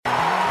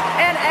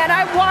And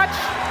I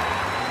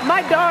watch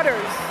my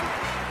daughters,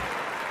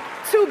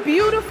 two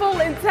beautiful,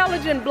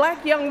 intelligent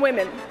black young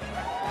women,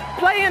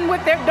 playing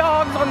with their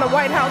dogs on the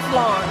White House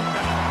lawn.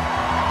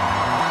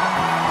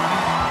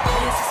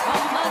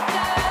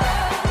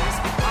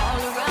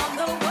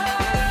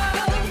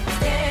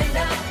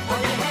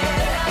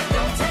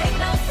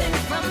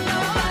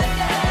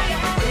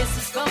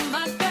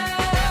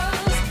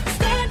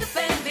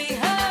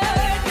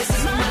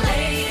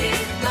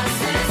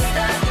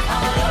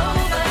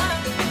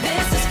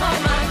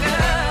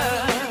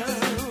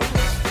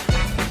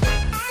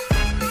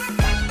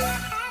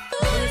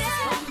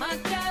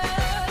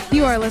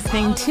 You are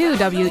listening to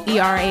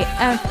WERA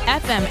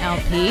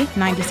FMLP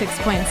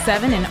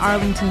 96.7 in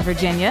Arlington,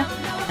 Virginia,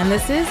 and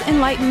this is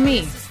Enlighten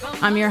Me.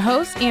 I'm your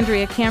host,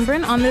 Andrea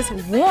Cameron, on this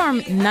warm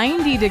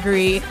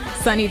 90-degree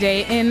sunny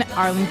day in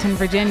Arlington,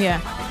 Virginia.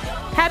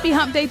 Happy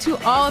Hump Day to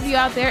all of you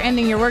out there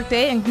ending your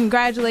workday, and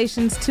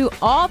congratulations to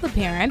all the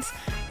parents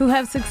who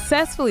have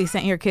successfully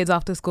sent your kids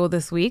off to school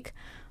this week.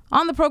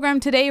 On the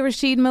program today,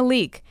 Rashid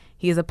Malik.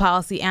 He is a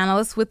policy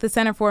analyst with the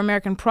Center for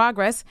American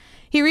Progress.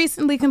 He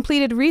recently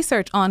completed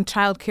research on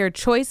childcare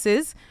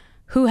choices,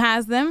 who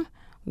has them,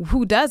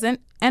 who doesn't,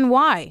 and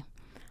why.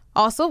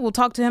 Also, we'll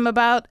talk to him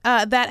about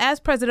that as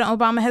President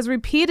Obama has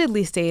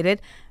repeatedly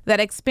stated that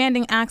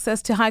expanding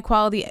access to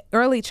high-quality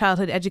early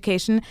childhood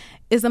education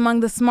is among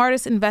the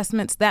smartest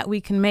investments that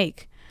we can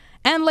make.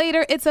 And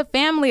later, it's a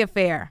family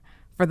affair.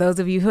 For those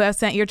of you who have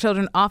sent your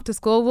children off to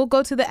school, we'll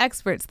go to the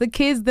experts, the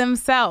kids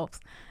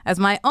themselves. As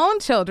my own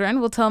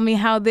children will tell me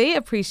how they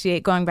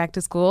appreciate going back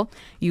to school.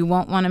 You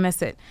won't want to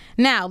miss it.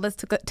 Now,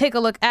 let's take a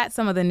look at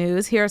some of the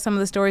news. Here are some of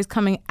the stories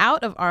coming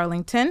out of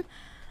Arlington.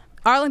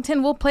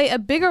 Arlington will play a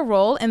bigger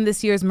role in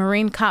this year's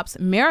Marine Cops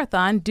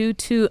Marathon due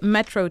to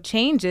metro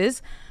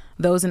changes.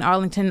 Those in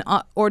Arlington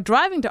or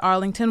driving to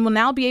Arlington will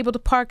now be able to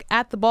park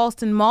at the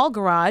Ballston Mall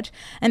garage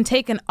and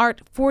take an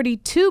ART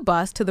 42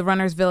 bus to the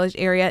Runners Village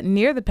area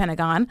near the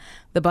Pentagon.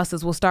 The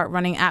buses will start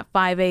running at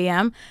 5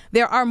 a.m.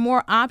 There are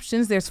more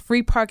options. There's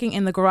free parking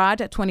in the garage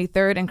at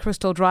 23rd and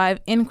Crystal Drive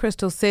in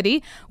Crystal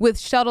City, with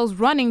shuttles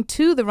running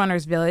to the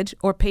Runners Village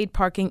or paid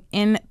parking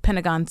in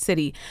Pentagon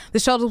City. The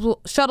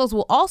shuttles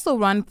will also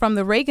run from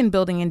the Reagan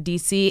Building in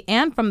D.C.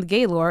 and from the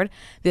Gaylord,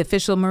 the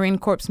official Marine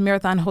Corps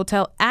Marathon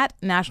Hotel at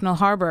National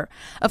Harbor.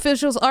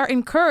 Officials are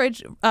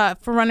encouraged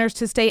for runners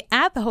to stay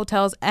at the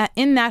hotels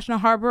in National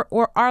Harbor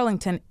or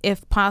Arlington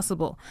if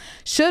possible.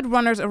 Should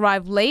runners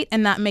arrive late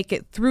and not make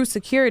it through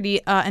security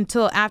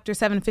until after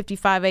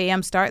 7:55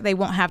 a.m. start, they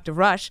won't have to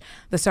rush.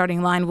 The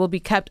starting line will be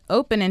kept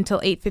open until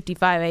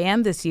 8:55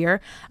 a.m. this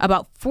year,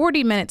 about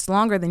 40 minutes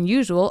longer than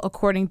usual,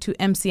 according to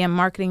MCM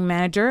marketing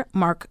manager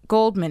Mark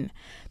Goldman.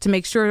 To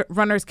make sure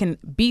runners can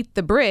beat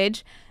the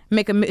bridge,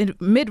 make a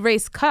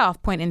mid-race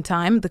cutoff point in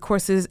time, the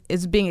course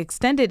is being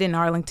extended in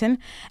Arlington.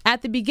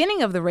 At the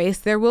beginning of the race,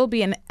 there will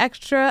be an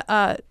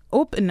extra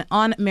open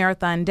on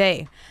Marathon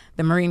Day.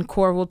 The Marine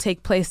Corps will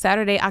take place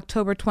Saturday,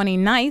 October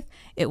 29th.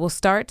 It will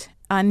start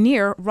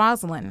near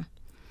Roslyn.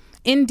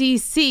 In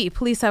D.C.,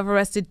 police have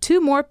arrested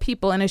 2 more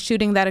people in a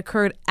shooting that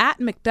occurred at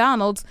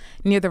McDonald's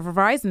near the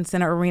Verizon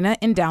Center Arena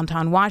in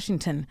downtown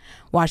Washington.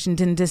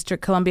 Washington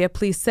District Columbia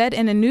Police said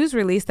in a news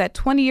release that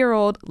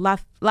 20-year-old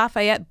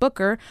Lafayette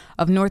Booker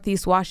of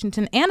Northeast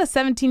Washington and a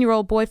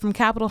 17-year-old boy from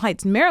Capitol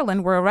Heights,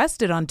 Maryland, were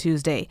arrested on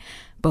Tuesday.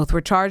 Both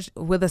were charged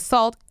with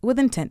assault with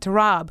intent to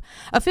rob.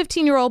 A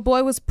 15-year-old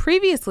boy was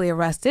previously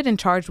arrested and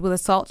charged with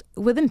assault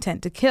with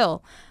intent to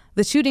kill.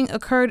 The shooting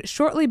occurred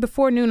shortly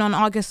before noon on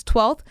August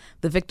 12th.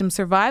 The victim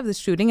survived the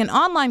shooting, and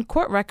online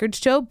court records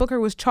show Booker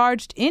was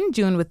charged in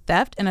June with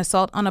theft and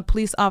assault on a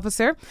police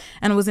officer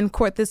and was in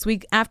court this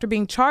week after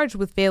being charged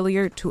with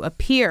failure to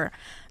appear.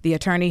 The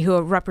attorney who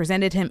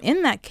represented him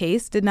in that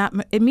case did not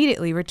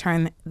immediately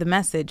return the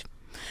message.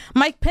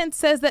 Mike Pence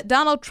says that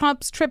Donald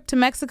Trump's trip to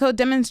Mexico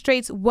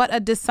demonstrates what a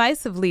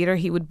decisive leader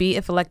he would be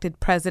if elected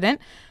president.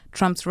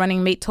 Trump's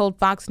running mate told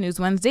Fox News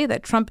Wednesday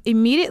that Trump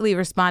immediately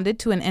responded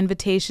to an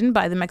invitation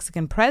by the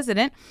Mexican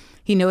president.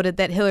 He noted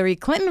that Hillary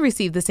Clinton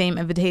received the same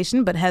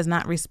invitation but has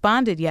not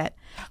responded yet.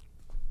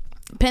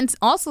 Pence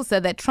also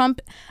said that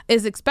Trump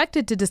is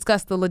expected to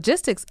discuss the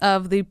logistics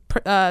of the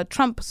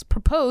Trump's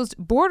proposed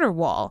border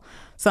wall,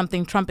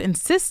 something Trump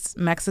insists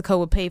Mexico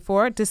will pay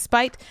for,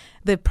 despite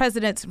the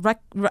president's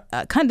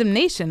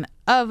condemnation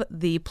of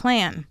the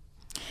plan.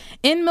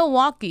 In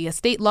Milwaukee, a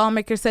state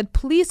lawmaker said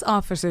police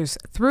officers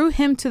threw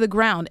him to the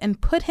ground and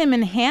put him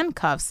in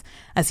handcuffs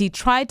as he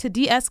tried to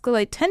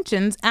de-escalate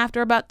tensions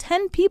after about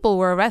 10 people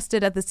were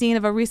arrested at the scene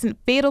of a recent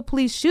fatal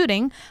police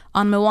shooting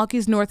on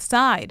Milwaukee's north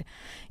side.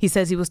 He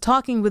says he was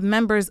talking with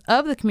members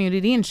of the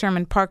community in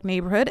Sherman Park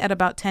neighborhood at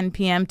about 10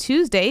 p.m.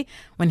 Tuesday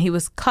when he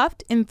was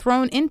cuffed and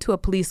thrown into a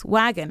police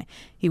wagon.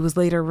 He was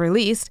later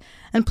released,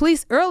 and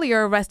police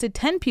earlier arrested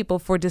 10 people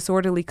for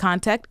disorderly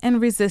conduct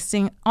and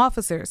resisting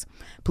officers.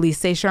 Police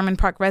say Sherman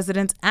Park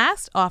residents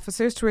asked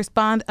officers to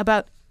respond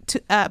about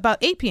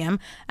 8 p.m.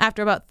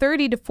 after about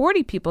 30 to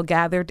 40 people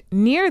gathered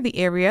near the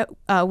area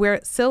where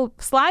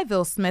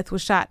Slyville Smith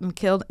was shot and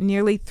killed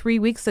nearly 3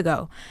 weeks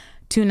ago.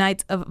 2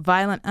 nights of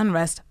violent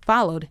unrest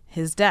followed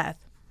his death.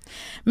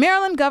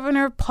 Maryland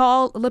Governor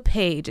Paul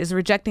LePage is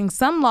rejecting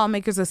some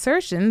lawmakers'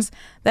 assertions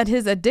that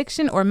his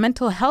addiction or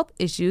mental health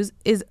issues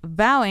is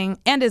vowing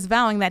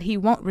that he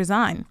won't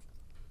resign.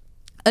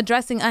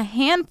 Addressing a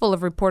handful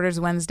of reporters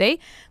Wednesday,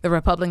 the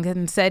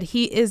Republican said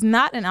he is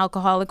not an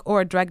alcoholic or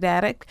a drug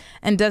addict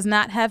and does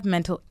not have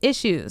mental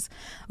issues.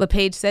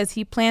 LePage says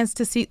he plans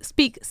to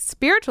speak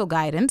spiritual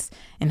guidance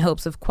in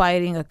hopes of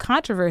quieting a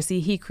controversy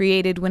he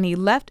created when he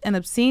left an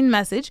obscene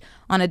message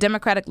on a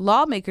Democratic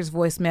lawmaker's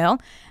voicemail,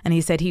 and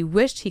he said he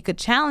wished he could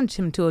challenge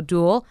him to a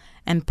duel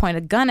and point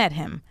a gun at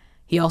him.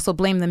 He also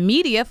blamed the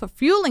media for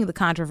fueling the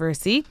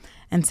controversy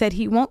and said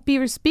he won't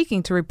be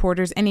speaking to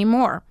reporters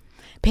anymore.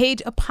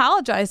 Page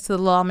apologized to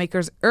the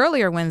lawmakers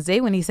earlier Wednesday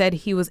when he said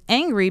he was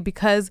angry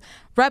because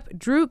Rep.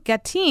 Drew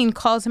Gattin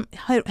calls him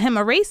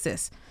a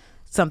racist,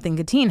 something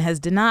Gattin has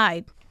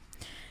denied.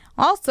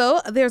 Also,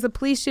 there has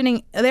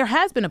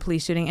been a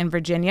police shooting in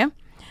Virginia.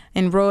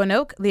 In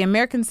Roanoke, the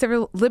American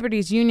Civil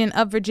Liberties Union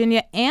of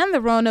Virginia and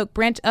the Roanoke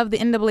branch of the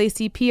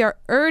NAACP are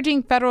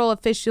urging federal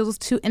officials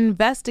to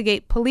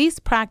investigate police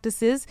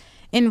practices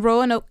in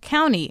Roanoke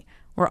County,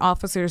 where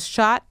officers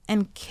shot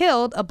and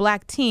killed a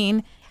black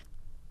teen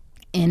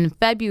in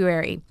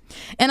February.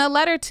 In a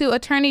letter to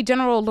Attorney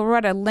General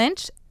Loretta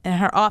Lynch in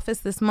her office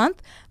this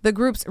month, the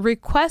groups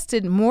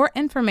requested more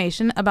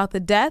information about the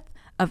death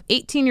of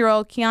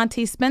 18-year-old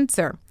Keontae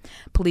Spencer.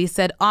 Police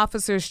said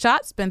officers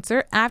shot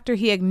Spencer after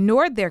he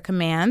ignored their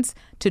commands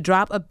to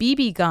drop a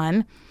BB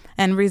gun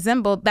and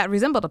resembled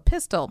a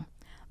pistol.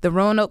 The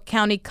Roanoke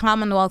County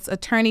Commonwealth's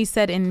attorney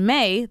said in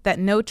May that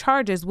no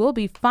charges will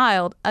be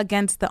filed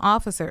against the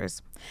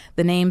officers.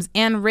 The names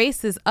and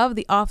races of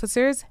the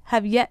officers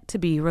have yet to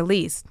be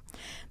released.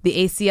 The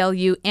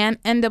ACLU and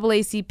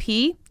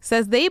NAACP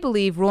says they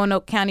believe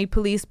Roanoke County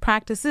police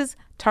practices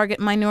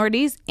target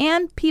minorities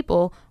and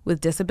people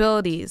with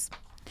disabilities.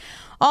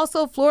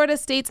 Also, Florida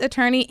State's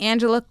Attorney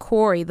Angela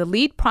Corey, the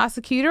lead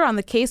prosecutor on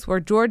the case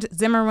where George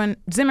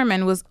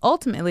Zimmerman was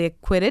ultimately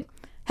acquitted,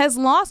 has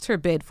lost her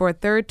bid for a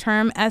third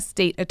term as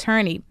state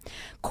attorney.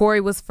 Corey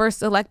was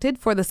first elected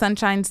for the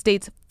Sunshine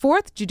State's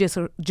 4th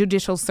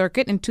Judicial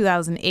Circuit in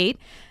 2008,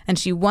 and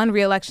she won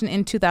re-election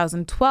in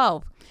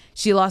 2012.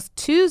 She lost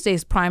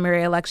Tuesday's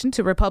primary election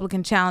to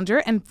Republican challenger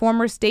and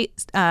former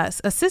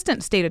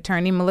assistant state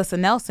attorney Melissa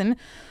Nelson,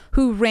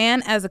 who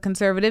ran as a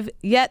conservative,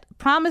 yet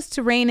promised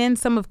to rein in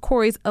some of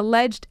Corey's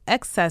alleged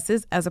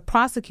excesses as a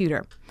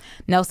prosecutor.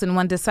 Nelson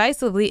won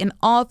decisively in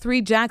all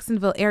 3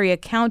 Jacksonville area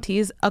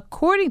counties,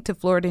 according to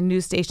Florida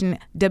news station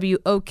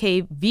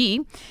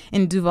WOKV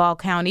in Duval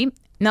County.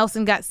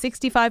 Nelson got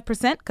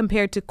 65%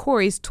 compared to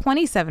Corey's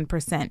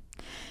 27%.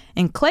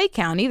 In Clay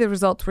County, the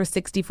results were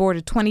 64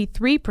 to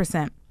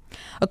 23%.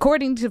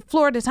 According to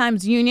Florida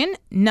Times Union,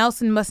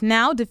 Nelson must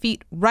now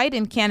defeat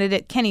write-in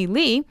candidate Kenny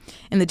Lee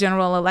in the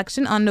general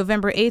election on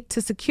November 8th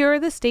to secure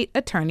the state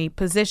attorney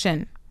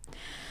position.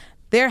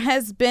 There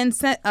has been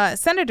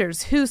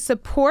senators who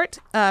support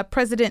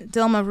President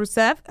Dilma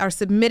Rousseff are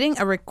submitting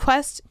a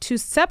request to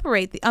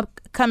separate the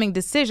upcoming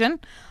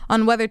decision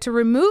on whether to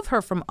remove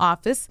her from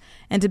office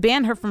and to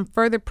ban her from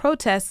further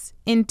protests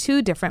in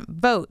 2 different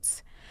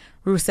votes.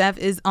 Rousseff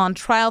is on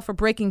trial for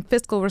breaking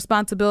fiscal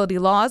responsibility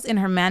laws in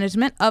her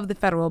management of the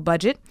federal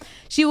budget.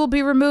 She will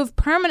be removed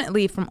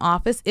permanently from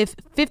office if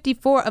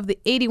 54 of the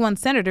 81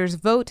 senators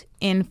vote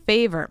in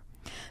favor.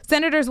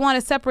 Senators want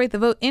to separate the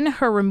vote in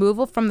her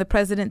removal from the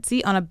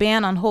presidency on a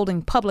ban on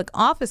holding public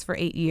office for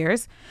 8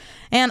 years.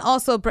 And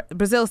also,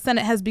 Brazil's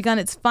Senate has begun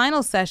its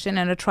final session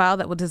in a trial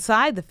that will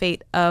decide the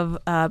fate of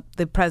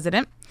the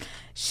president.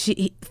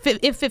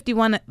 If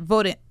 51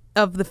 voted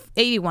of the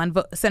 81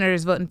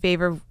 senators vote in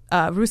favor,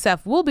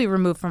 Rousseff will be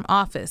removed from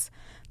office.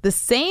 The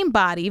same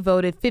body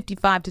voted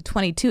 55 to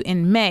 22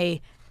 in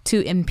May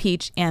to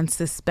impeach and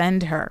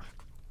suspend her.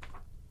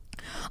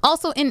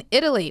 Also in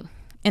Italy,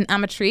 in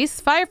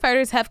Amatrice,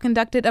 firefighters have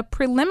conducted a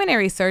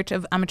preliminary search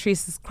of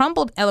Amatrice's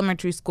crumbled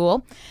elementary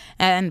school,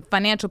 and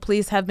financial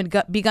police have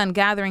begun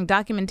gathering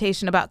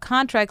documentation about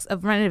contracts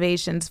of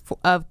renovations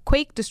of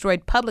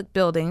quake-destroyed public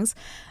buildings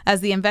as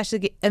the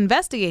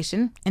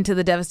investigation into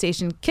the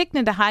devastation kicked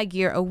into high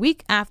gear a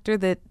week after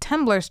the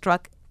tremble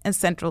struck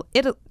central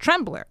Italy.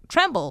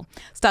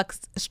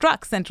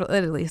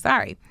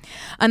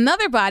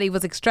 Another body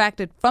was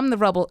extracted from the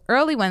rubble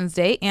early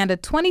Wednesday, and a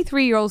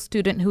 23-year-old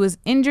student who was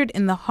injured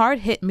in the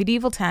hard-hit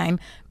medieval town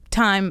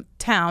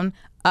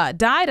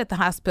died at the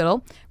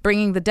hospital,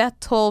 bringing the death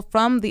toll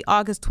from the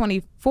August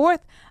 24th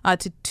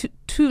to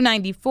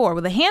 294,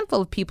 with a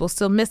handful of people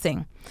still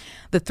missing.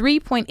 The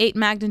 3.8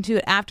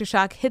 magnitude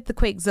aftershock hit the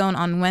quake zone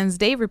on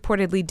Wednesday,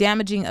 reportedly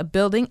damaging a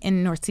building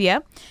in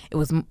Norcia. It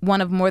was one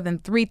of more than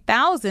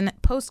 3,000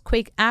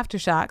 post-quake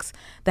aftershocks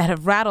that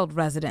have rattled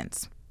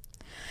residents.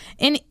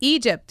 In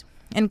Egypt,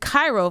 in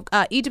Cairo,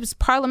 Egypt's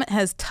parliament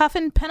has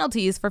toughened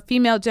penalties for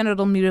female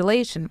genital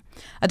mutilation,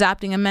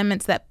 adopting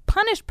amendments that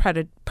punish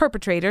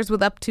perpetrators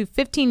with up to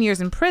 15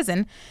 years in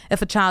prison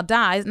if a child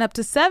dies and up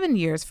to 7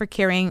 years for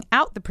carrying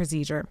out the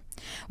procedure.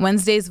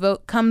 Wednesday's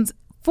vote comes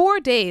 4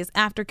 days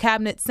after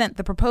Cabinet sent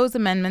the proposed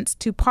amendments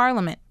to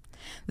Parliament.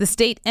 The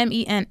state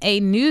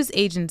MENA news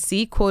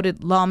agency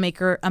quoted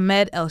lawmaker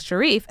Ahmed El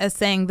Sharif as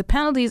saying the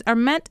penalties are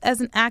meant as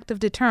an act of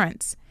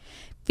deterrence.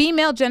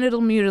 Female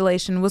genital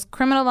mutilation was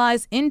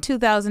criminalized in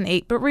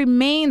 2008 but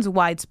remains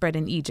widespread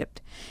in Egypt.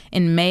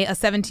 In May, a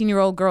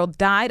 17-year-old girl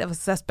died of a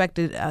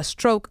suspected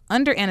stroke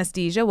under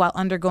anesthesia while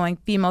undergoing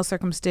female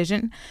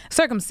circumcision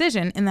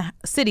in the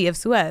city of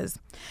Suez.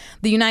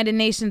 The United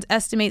Nations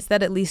estimates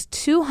that at least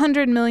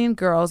 200 million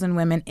girls and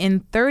women in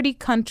 30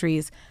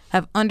 countries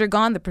have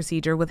undergone the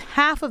procedure, with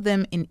half of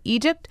them in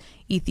Egypt,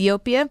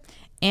 Ethiopia,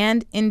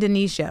 and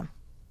Indonesia.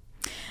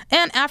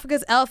 And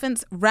Africa's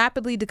elephants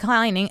rapidly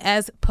declining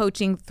as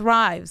poaching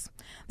thrives.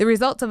 The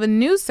results of a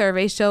new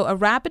survey show a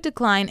rapid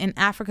decline in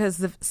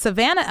Africa's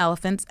savanna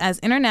elephants as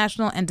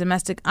international and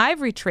domestic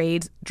ivory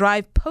trades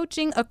drive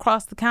poaching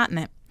across the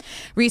continent.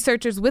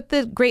 Researchers with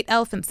the Great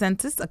Elephant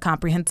Census, a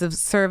comprehensive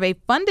survey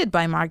funded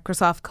by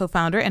Microsoft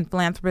co-founder and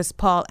philanthropist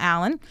Paul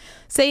Allen,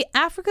 say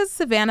Africa's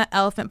savanna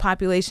elephant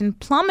population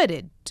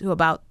plummeted to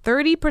about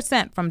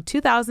 30% from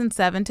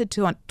 2007 to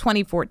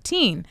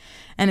 2014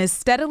 and is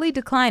steadily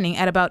declining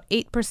at about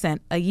 8%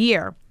 a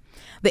year.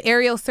 The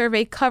aerial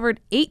survey covered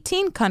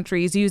 18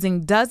 countries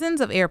using dozens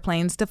of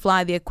airplanes to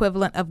fly the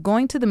equivalent of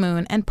going to the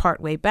moon and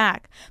partway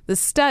back. The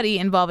study,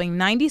 involving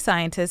 90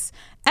 scientists,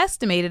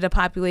 estimated a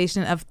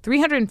population of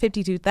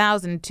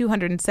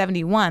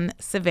 352,271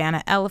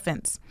 savanna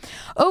elephants.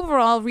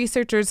 Overall,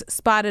 researchers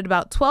spotted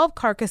about 12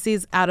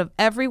 carcasses out of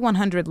every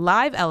 100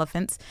 live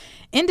elephants,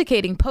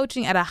 indicating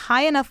poaching at a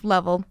high enough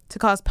level to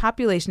cause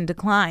population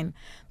decline.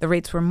 The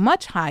rates were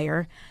much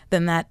higher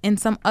than that in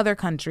some other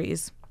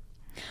countries.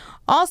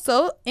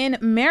 Also, in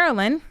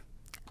Maryland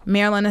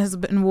has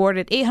been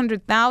awarded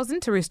 $800,000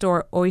 to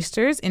restore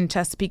oysters in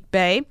Chesapeake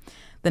Bay.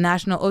 The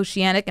National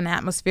Oceanic and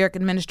Atmospheric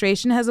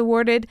Administration has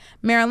awarded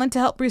Maryland to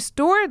help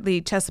restore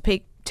the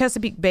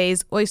Chesapeake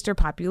Bay's oyster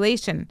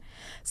population.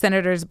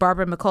 Senators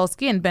Barbara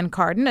Mikulski and Ben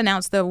Cardin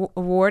announced the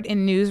award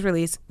in news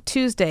release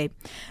Tuesday.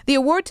 The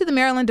award to the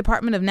Maryland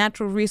Department of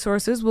Natural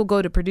Resources will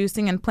go to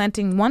producing and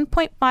planting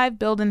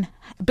 1.5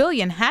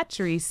 billion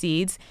hatchery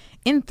seeds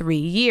in 3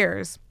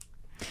 years.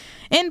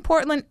 In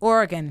Portland,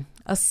 Oregon,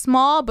 a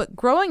small but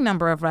growing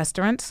number of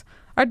restaurants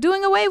are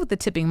doing away with the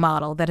tipping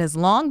model that has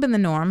long been the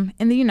norm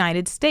in the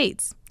United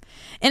States.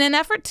 In an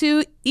effort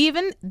to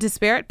even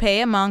disparate pay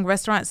among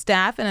restaurant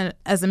staff and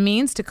as a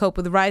means to cope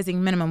with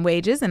rising minimum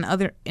wages and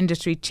other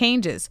industry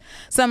changes,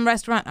 some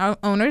restaurant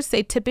owners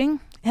say tipping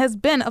has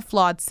been a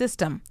flawed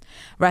system.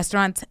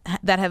 Restaurants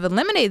that have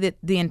eliminated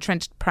the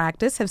entrenched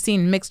practice have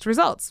seen mixed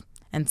results,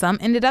 and some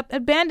ended up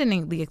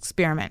abandoning the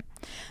experiment.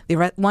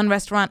 One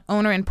restaurant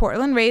owner in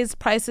Portland raised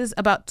prices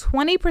about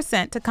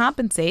 20% to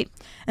compensate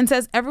and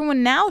says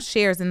everyone now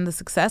shares in the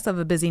success of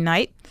a busy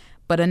night.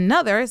 But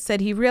another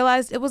said he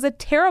realized it was a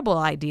terrible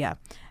idea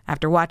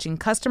after watching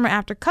customer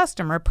after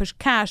customer push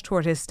cash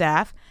toward his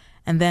staff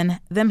and then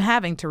them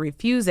having to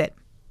refuse it.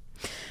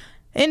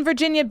 In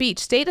Virginia Beach,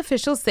 state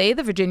officials say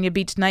the Virginia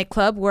Beach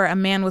nightclub where a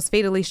man was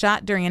fatally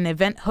shot during an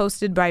event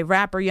hosted by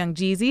rapper Young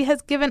Jeezy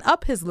has given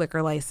up his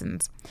liquor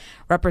license.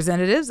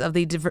 Representatives of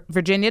the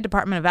Virginia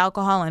Department of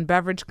Alcohol and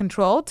Beverage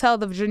Control tell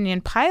the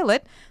Virginian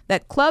Pilot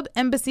that Club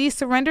Embassy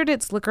surrendered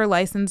its liquor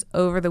license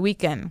over the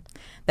weekend.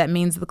 That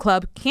means the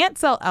club can't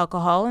sell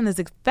alcohol and is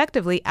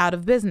effectively out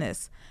of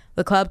business.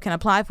 The club can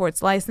apply for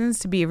its license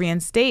to be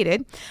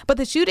reinstated, but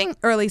the shooting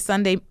early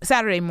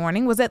Saturday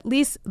morning was at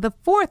least the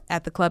fourth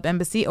at the Club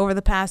Embassy over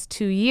the past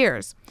 2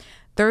 years.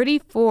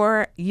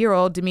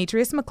 34-year-old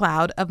Demetrius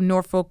McLeod of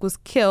Norfolk was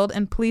killed,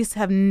 and police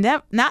have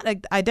not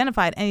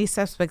identified any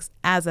suspects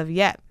as of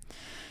yet.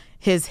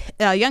 His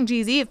Young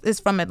Jeezy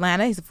is from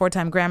Atlanta. He's a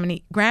 4-time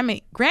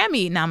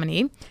Grammy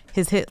nominee.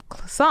 His hit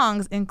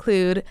songs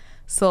include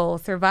Soul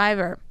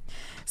Survivor.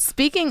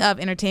 Speaking of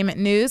entertainment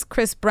news,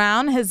 Chris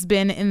Brown has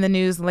been in the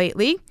news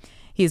lately.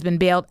 He's been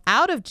bailed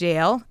out of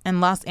jail, and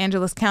Los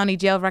Angeles County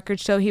jail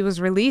records show he was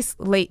released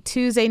late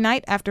Tuesday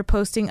night after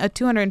posting a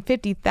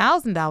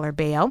 $250,000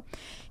 bail.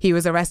 He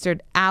was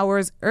arrested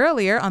hours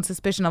earlier on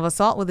suspicion of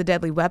assault with a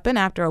deadly weapon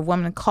after a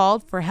woman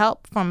called for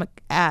help from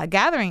a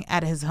gathering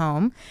at his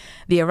home.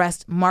 The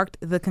arrest marked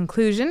the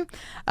conclusion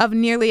of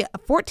nearly a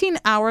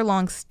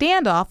 14-hour-long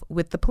standoff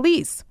with the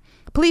police.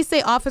 Police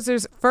say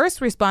officers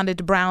first responded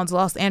to Brown's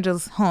Los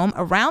Angeles home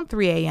around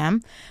 3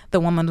 a.m. The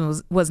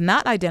woman was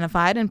not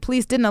identified, and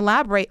police didn't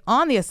elaborate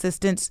on the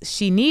assistance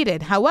she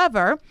needed.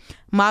 However,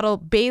 model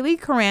Bailey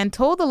Curran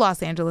told the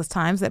Los Angeles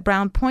Times that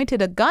Brown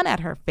pointed a gun at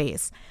her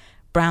face.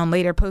 Brown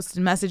later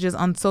posted messages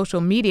on social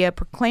media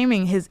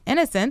proclaiming his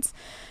innocence.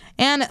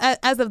 And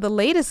as of the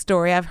latest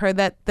story, I've heard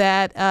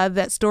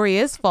that story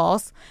is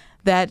false,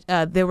 that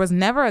there was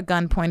never a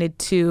gun pointed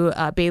to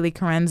Bailey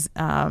Curran's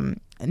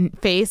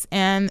face,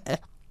 and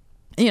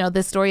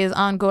this story is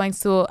ongoing,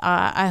 so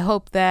I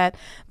hope that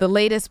the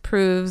latest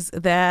proves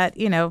that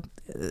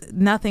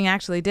nothing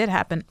actually did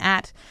happen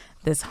at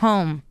this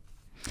home.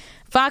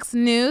 Fox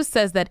News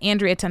says that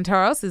Andrea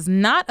Tantaros is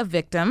not a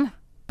victim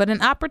but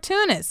an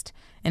opportunist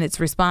in its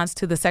response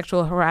to the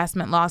sexual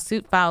harassment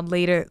lawsuit filed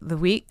later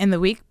in the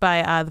week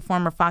by the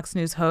former Fox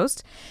News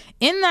host.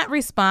 In that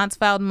response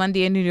filed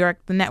Monday in New York,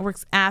 the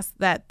networks asked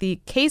that the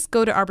case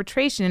go to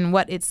arbitration in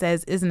what it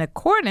says is in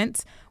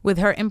accordance with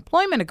her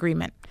employment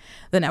agreement.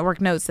 The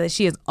network notes that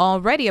she is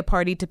already a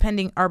party to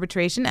pending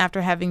arbitration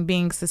after having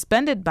been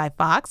suspended by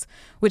Fox,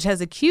 which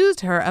has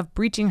accused her of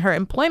breaching her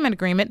employment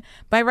agreement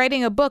by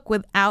writing a book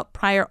without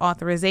prior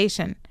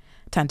authorization.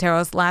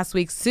 Tanteros last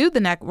week sued the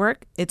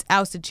network, its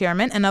ousted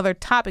chairman, and other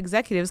top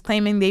executives,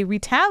 claiming they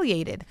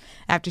retaliated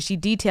after she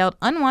detailed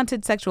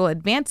unwanted sexual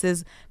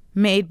advances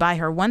made by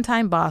her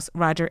one-time boss,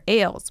 Roger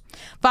Ailes.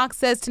 Fox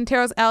says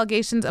Tanteros'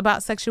 allegations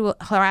about sexual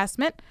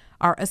harassment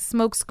are a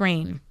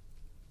smokescreen.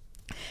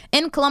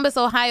 In Columbus,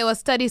 Ohio, a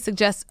study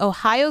suggests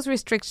Ohio's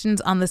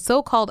restrictions on the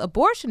so-called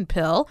abortion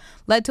pill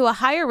led to a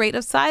higher rate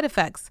of side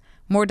effects,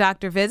 more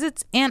doctor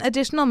visits, and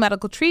additional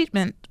medical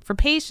treatment for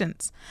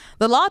patients.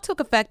 The law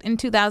took effect in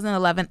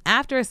 2011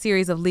 after a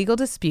series of legal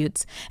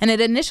disputes, and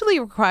it initially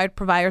required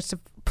providers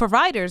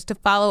to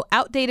follow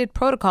outdated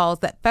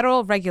protocols that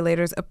federal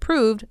regulators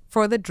approved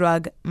for the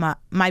drug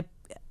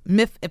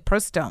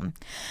mifepristone.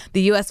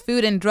 The U.S.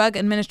 Food and Drug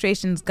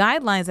Administration's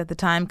guidelines at the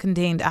time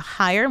contained a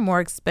higher, more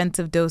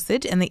expensive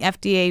dosage, and the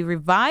FDA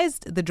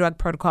revised the drug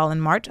protocol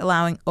in March,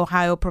 allowing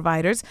Ohio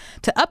providers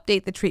to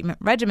update the treatment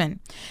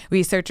regimen.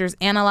 Researchers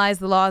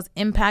analyzed the law's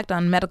impact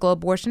on medical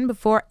abortion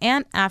before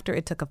and after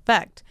it took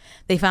effect.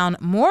 They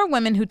found more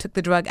women who took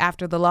the drug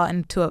after the law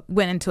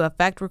went into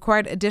effect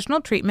required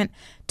additional treatment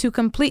to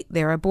complete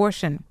their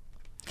abortion.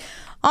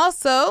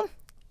 Also,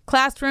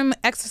 classroom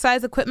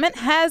exercise equipment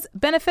has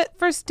benefit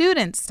for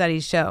students,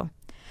 studies show.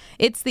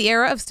 It's the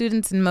era of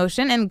students in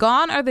motion, and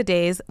gone are the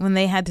days when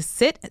they had to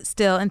sit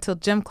still until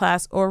gym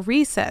class or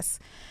recess.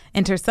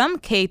 Enter some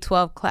K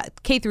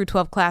through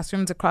 12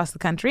 classrooms across the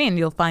country, and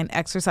you'll find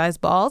exercise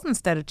balls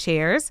instead of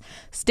chairs,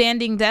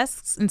 standing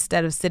desks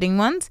instead of sitting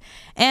ones,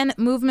 and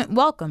movement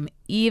welcome,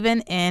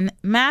 even in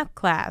math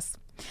class.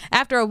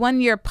 After a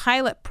one-year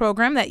pilot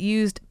program that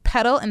used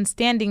pedal and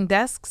standing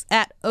desks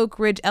at Oak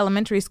Ridge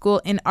Elementary School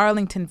in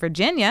Arlington,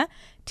 Virginia,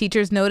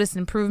 teachers noticed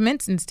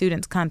improvements in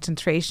students'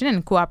 concentration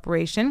and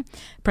cooperation,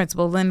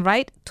 Principal Lynn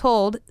Wright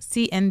told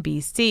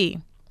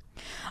CNBC.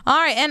 All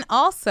right, and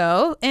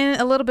also, in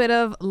a little bit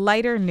of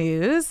lighter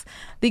news,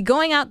 the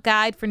Going Out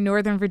Guide for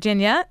Northern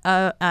Virginia,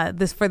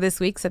 this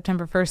week,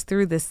 September 1st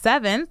through the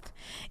 7th,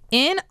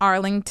 in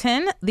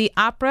Arlington, the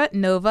Opera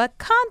Nova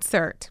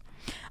concert.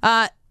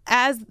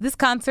 As this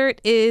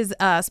concert is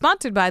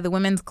sponsored by the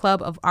Women's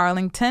Club of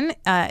Arlington.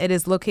 It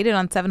is located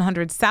on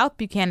 700 South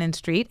Buchanan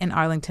Street in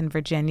Arlington,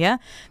 Virginia.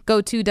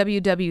 Go to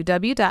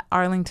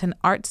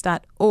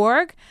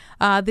www.arlingtonarts.org.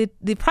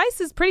 The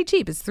price is pretty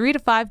cheap. It's $3 to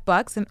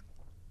 $5.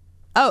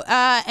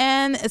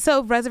 And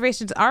so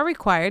reservations are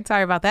required.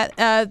 Sorry about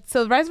that.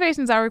 So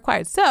reservations are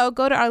required. So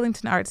go to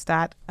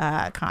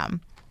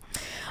arlingtonarts.com.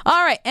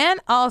 All right. And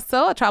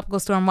also, a tropical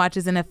storm watch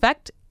is in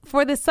effect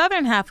for the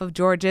southern half of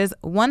Georgia's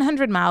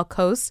 100-mile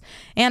coast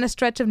and a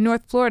stretch of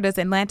North Florida's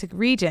Atlantic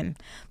region.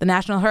 The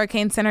National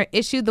Hurricane Center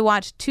issued the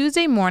watch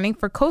Tuesday morning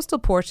for coastal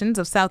portions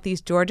of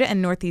southeast Georgia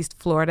and northeast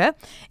Florida.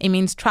 It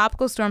means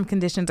tropical storm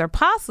conditions are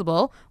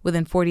possible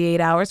within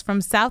 48 hours from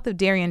south of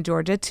Darien,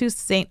 Georgia to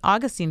St.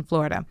 Augustine,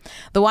 Florida.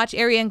 The watch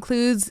area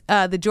includes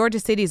the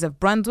Georgia cities of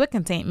Brunswick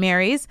and St.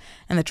 Mary's,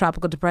 and the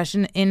tropical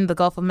depression in the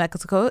Gulf of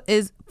Mexico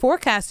is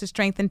forecast to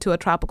strengthen to a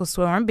tropical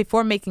storm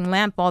before making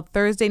landfall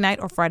Thursday night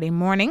or Friday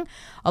morning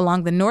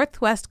along the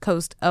northwest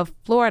coast of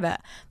Florida.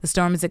 The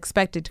storm is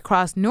expected to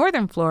cross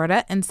northern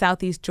Florida and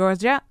southeast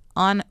Georgia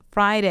on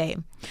Friday.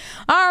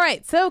 All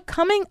right, so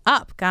coming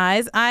up,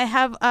 guys, I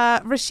have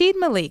Rashid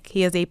Malik.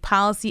 He is a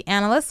policy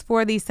analyst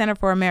for the Center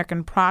for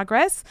American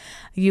Progress.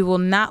 You will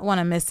not want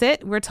to miss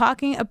it. We're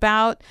talking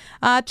about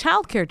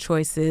childcare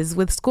choices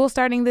with school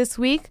starting this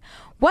week.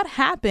 What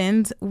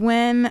happens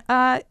when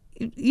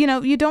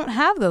you don't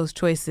have those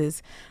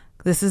choices?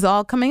 This is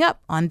all coming up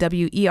on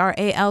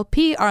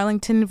WERALP,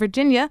 Arlington,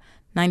 Virginia,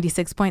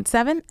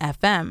 96.7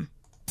 FM.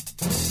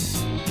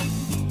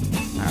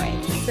 All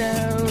right,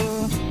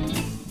 so...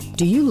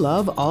 Do you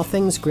love all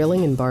things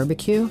grilling and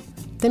barbecue?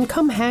 Then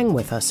come hang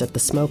with us at the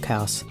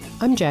Smokehouse.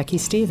 I'm Jackie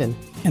Stephen.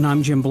 And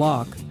I'm Jim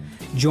Block.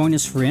 Join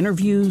us for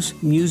interviews,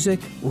 music,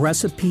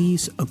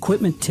 recipes,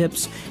 equipment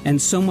tips,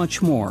 and so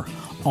much more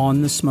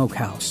on the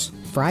Smokehouse.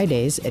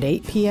 Fridays at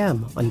 8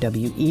 p.m. on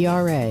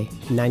WERA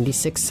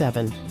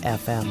 96.7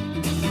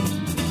 FM.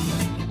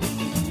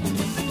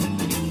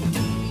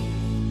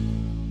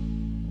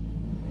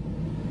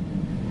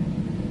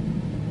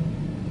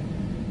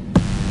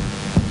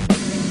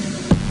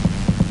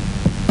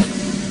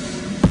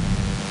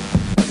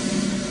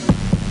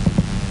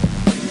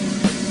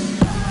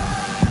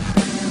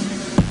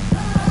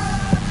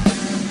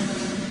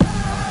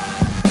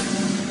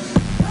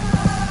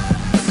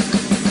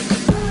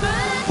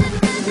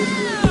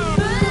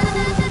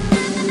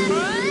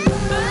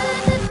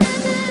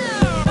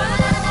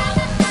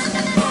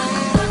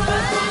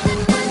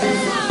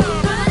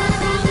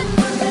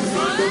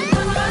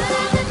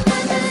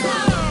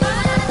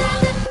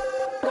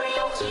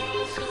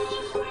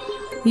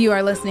 You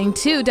are listening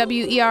to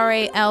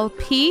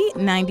WERA-LP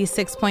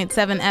 96.7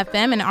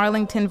 FM in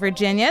Arlington,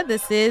 Virginia.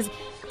 This is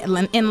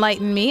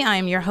Enlighten Me. I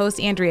am your host,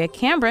 Andrea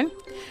Cambron.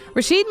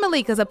 Rashid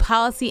Malik is a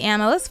policy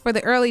analyst for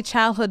the Early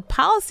Childhood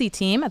Policy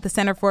Team at the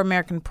Center for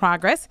American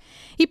Progress.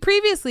 He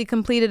previously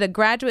completed a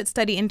graduate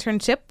study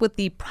internship with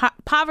the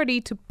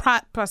Poverty to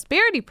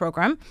Prosperity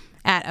program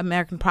at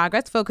American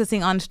Progress,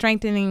 focusing on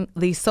strengthening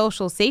the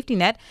social safety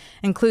net,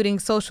 including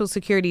Social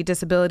Security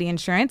disability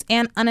insurance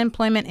and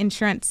unemployment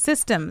insurance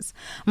systems.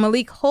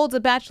 Malik holds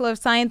a Bachelor of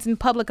Science in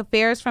Public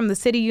Affairs from the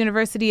City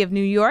University of New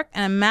York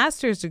and a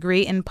master's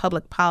degree in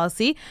public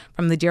policy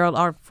from the Gerald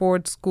R.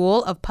 Ford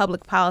School of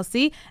Public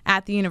Policy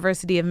at the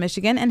University of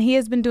Michigan. And he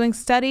has been doing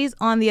studies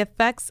on the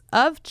effects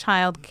of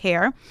child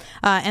care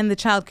and the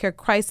child care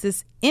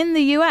crisis in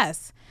the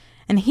U.S.,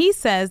 and he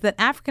says that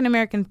African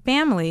American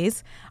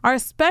families are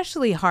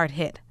especially hard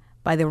hit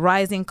by the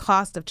rising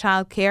cost of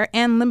child care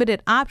and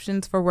limited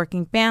options for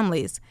working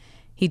families.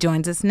 He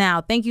joins us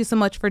now. Thank you so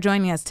much for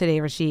joining us today,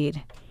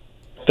 Rashid.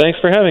 Thanks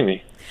for having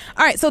me.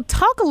 All right, so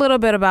talk a little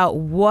bit about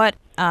what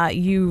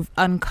you've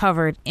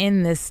uncovered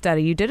in this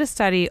study. You did a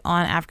study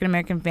on African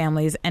American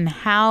families and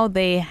how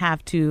they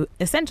have to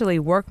essentially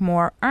work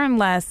more, earn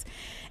less,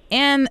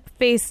 and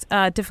face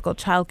difficult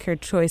childcare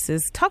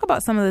choices. Talk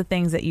about some of the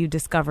things that you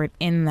discovered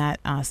in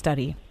that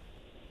study.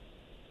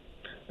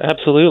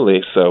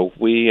 Absolutely. So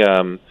we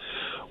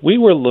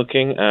were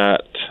looking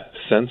at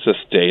census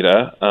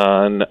data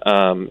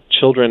on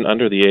children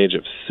under the age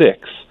of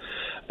 6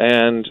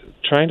 and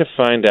trying to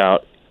find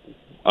out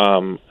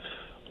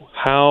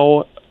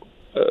how,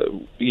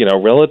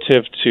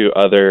 relative to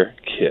other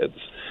kids,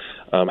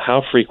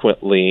 how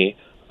frequently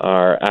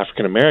are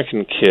African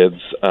American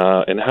kids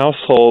in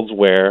households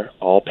where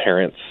all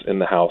parents in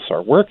the house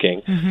are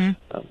working.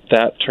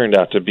 That turned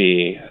out to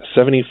be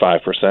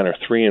 75%, or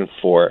 3 in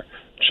 4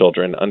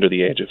 children under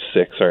the age of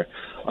 6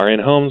 are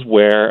in homes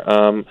where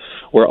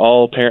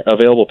all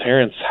available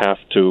parents have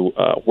to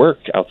work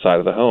outside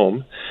of the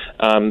home.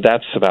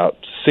 That's about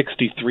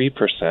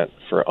 63%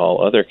 for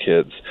all other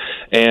kids.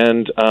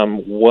 And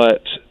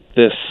what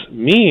this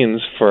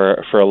means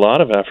for a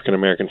lot of African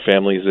American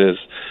families is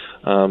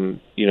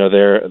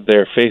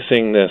they're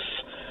facing this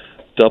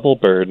double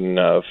burden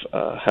of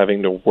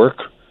having to work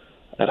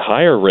at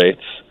higher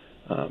rates,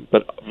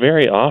 but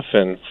very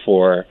often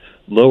for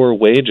lower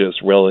wages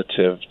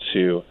relative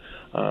to,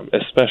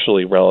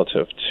 especially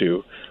relative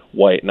to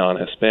white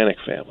non-Hispanic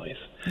families.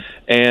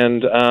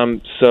 And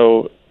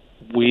so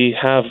we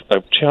have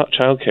a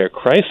child care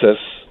crisis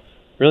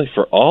really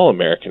for all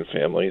American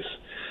families,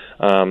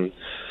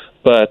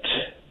 but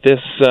this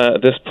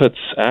puts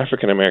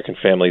African American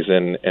families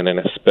in an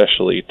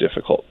especially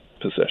difficult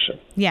position.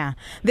 Yeah,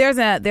 there's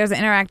an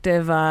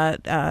interactive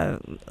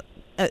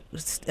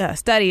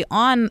study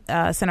on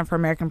Center for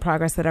American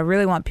Progress that I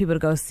really want people to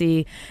go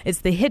see. It's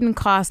the hidden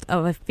cost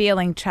of a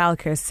failing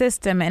childcare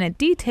system, and it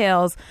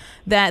details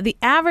that the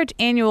average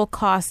annual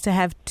cost to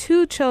have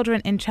 2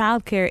 children in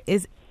childcare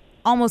is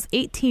almost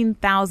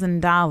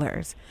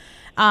 $18,000.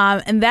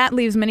 And that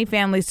leaves many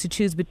families to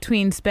choose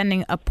between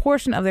spending a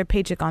portion of their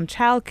paycheck on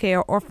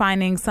childcare or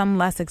finding some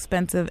less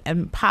expensive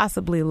and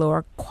possibly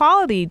lower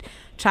quality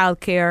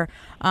childcare,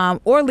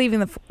 or leaving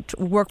the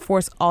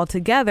workforce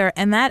altogether.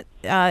 And that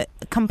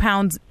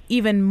compounds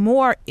even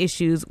more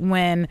issues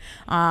when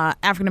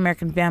African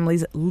American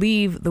families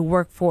leave the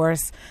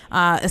workforce,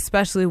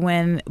 especially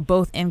when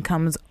both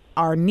incomes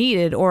are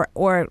needed or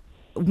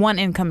one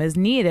income is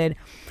needed.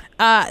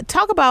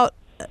 Talk about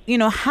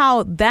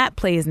how that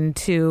plays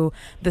into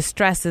the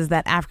stresses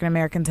that African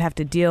Americans have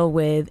to deal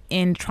with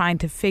in trying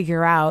to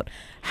figure out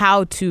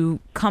how to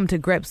come to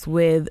grips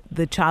with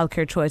the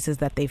childcare choices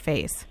that they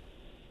face.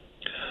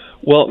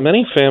 Well,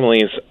 many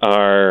families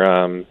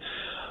are,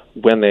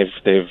 when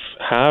they've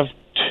have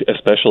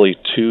especially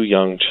 2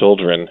 young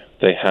children,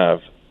 they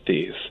have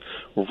these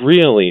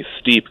really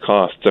steep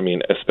costs. I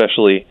mean,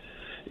 especially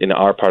in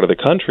our part of the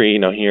country,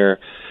 here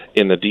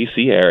in the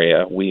D.C.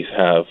 area, we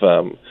have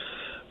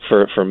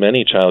for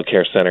many child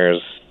care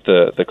centers,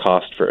 the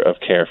cost of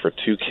care for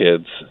 2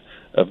 kids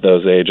of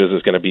those ages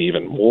is going to be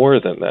even more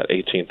than that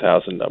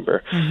 18,000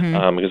 number,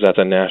 because that's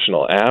a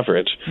national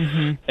average.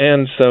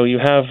 And so you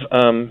have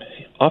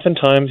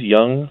oftentimes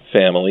young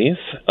families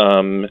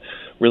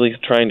really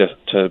trying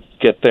to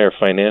get their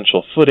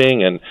financial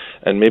footing, and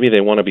maybe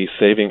they want to be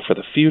saving for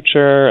the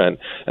future and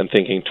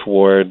thinking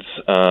towards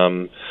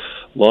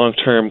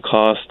long-term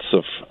costs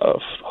of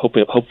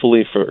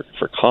hopefully for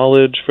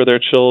college for their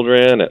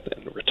children and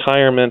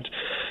retirement.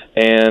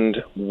 And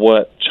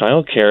what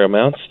child care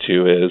amounts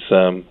to is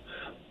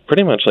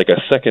pretty much like a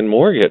second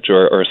mortgage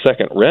or a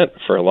second rent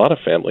for a lot of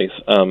families.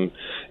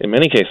 In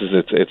many cases,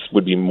 it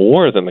would be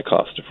more than the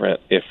cost of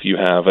rent if you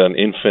have an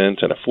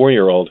infant and a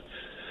 4-year-old.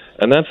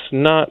 And that's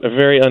not a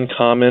very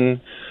uncommon,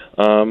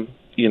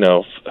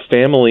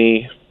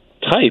 family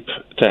type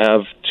to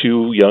have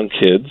 2 young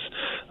kids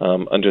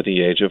under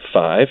the age of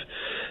 5,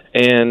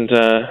 and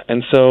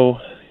so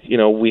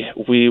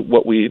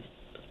what we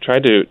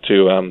tried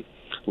to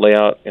lay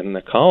out in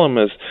the column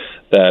is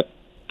that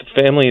the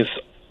families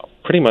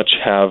pretty much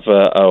have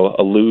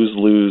a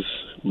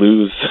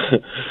lose-lose-lose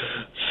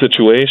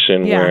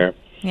situation where,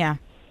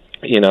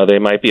 they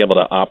might be able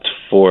to opt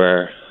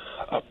for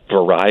a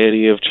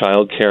variety of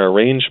childcare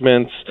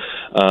arrangements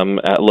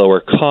at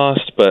lower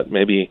cost, but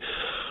maybe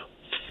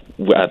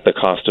at the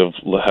cost of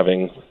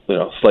having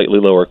slightly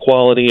lower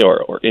quality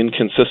or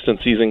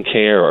inconsistencies in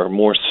care or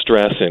more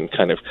stress in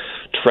kind of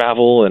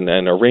travel and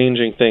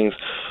arranging things,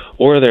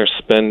 or they're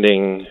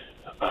spending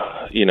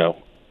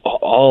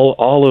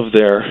all of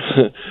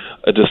their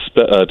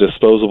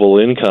disposable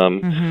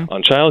income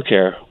on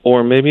childcare,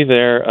 or maybe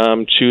they're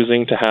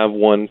choosing to have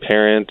one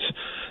parent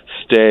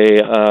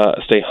stay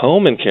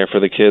home and care for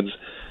the kids,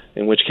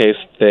 in which case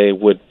they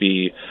would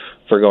be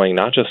forgoing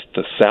not just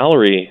the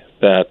salary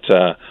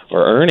or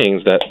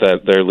earnings that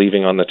they're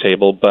leaving on the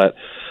table, but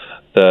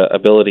the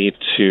ability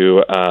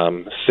to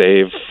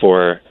save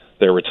for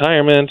their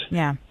retirement,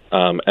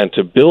 and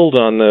to build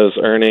on those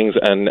earnings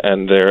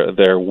and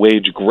their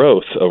wage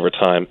growth over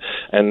time.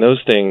 And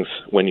those things,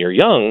 when you're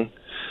young,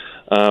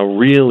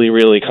 really,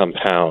 really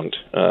compound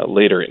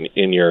later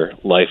in your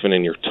life and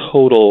in your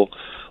total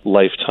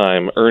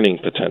lifetime earning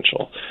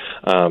potential.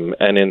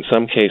 And in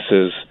some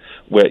cases,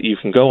 where you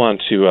can go on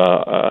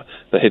to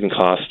the hidden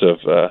cost of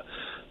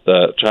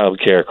the child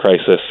care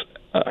crisis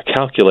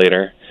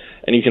calculator,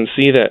 and you can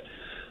see that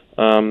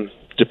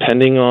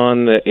depending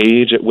on the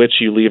age at which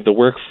you leave the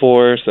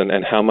workforce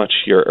and how much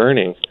you're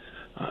earning,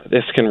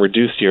 this can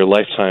reduce your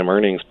lifetime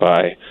earnings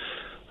by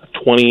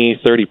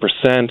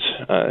 20-30%.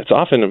 It's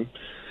often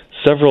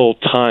several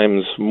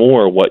times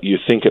more what you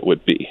think it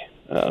would be,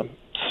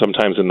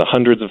 sometimes in the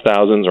hundreds of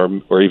thousands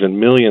or even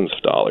millions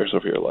of dollars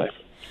over your life.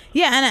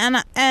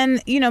 Yeah,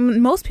 and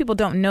most people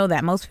don't know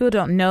that. Most people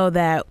don't know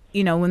that,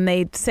 when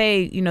they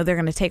say, they're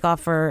going to take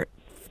off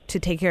to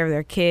take care of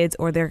their kids,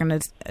 or they're going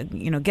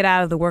to, get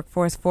out of the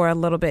workforce for a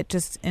little bit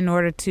just in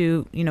order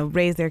to,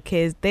 raise their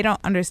kids. They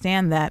don't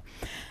understand that,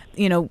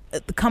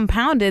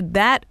 compounded,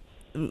 that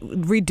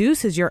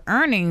reduces your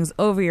earnings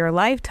over your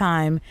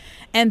lifetime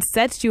and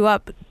sets you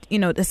up,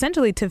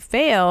 essentially to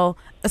fail,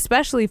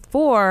 especially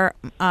for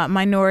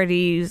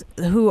minorities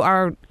who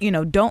are,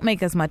 don't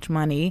make as much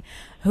money,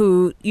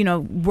 who,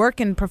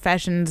 work in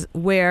professions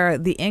where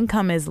the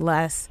income is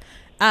less.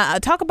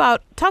 Talk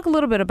a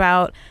little bit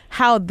about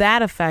how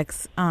that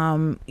affects,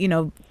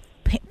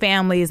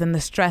 families and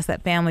the stress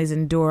that families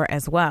endure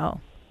as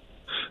well.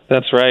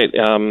 That's right.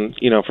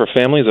 For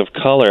families of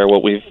color,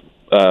 what we've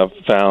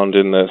found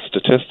in the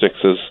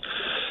statistics is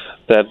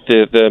that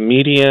the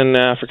median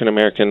African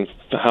American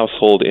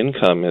household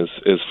income is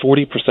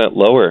 40%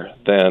 lower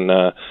than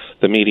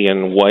the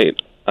median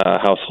white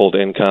household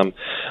income,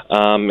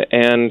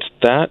 and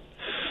that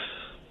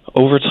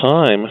over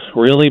time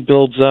really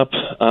builds up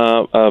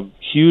a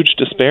huge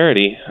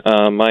disparity.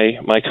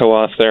 My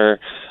co-author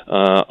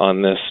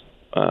on this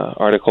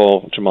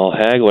article, Jamal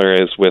Hagler,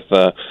 is with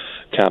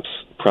CAP's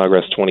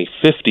Progress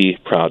 2050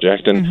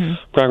 project, and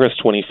Progress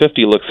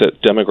 2050 looks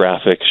at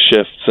demographic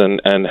shifts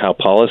and how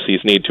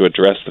policies need to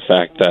address the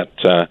fact that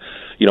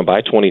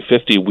by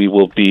 2050 we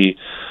will be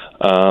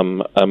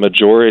a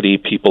majority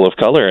people of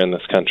color in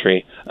this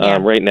country.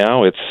 Right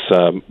now, it's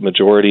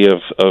majority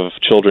of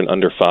children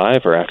under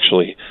 5 are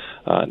actually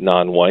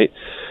non-white,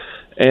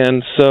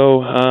 and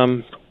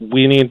so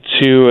we need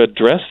to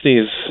address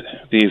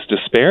these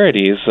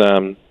disparities.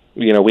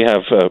 We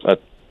have a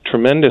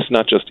tremendous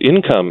not just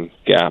income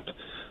gap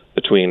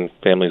between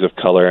families of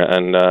color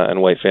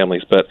and white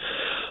families, but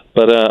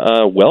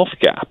a wealth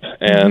gap,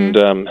 and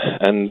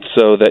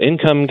so the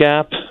income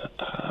gap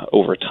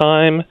over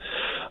time,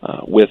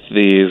 with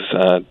these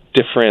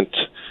different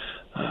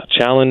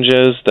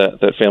challenges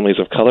that families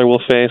of color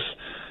will face,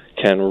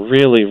 can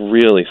really,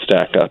 really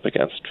stack up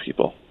against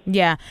people.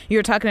 Yeah,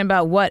 you're talking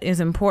about what is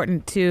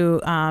important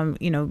to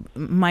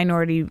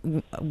minority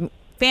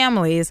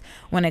families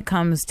when it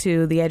comes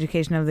to the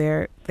education of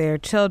their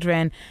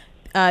children.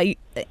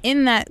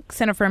 In that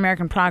Center for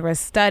American Progress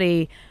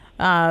study,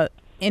 there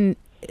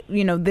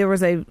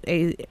was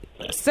a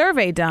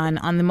survey done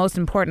on the most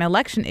important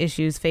election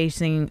issues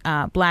facing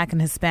Black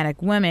and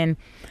Hispanic women.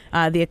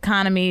 The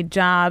economy,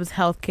 jobs,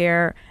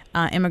 healthcare,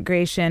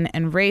 immigration,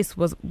 and race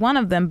was one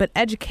of them, but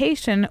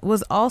education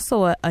was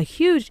also a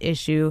huge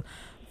issue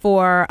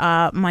for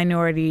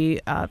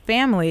minority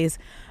families.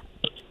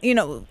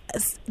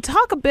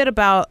 Talk a bit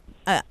about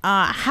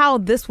how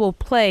this will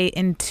play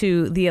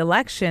into the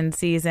election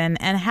season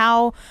and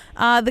how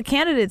the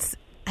candidates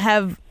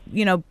have,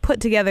 put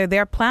together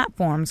their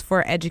platforms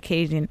for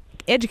education,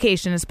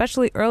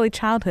 especially early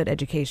childhood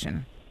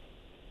education.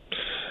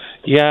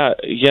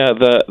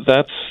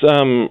 That's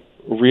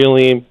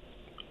really,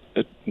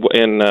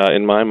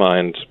 in my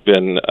mind,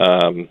 been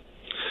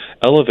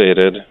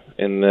elevated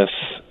in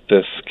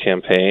this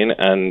campaign,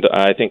 and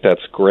I think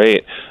that's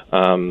great.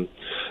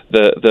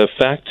 The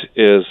fact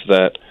is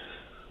that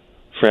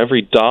for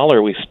every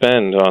dollar we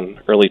spend on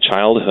early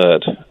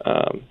childhood,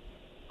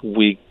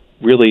 we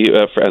really,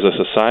 as a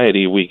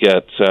society, we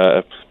get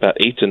about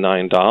 $8 to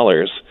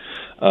 $9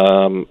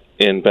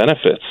 in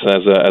benefits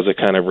as a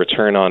kind of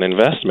return on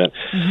investment.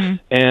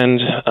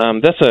 And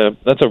that's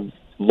a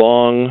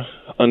long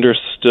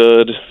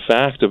understood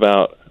fact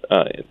about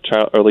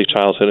early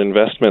childhood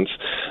investments.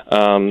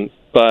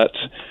 But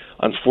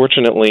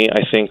unfortunately,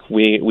 I think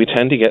we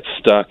tend to get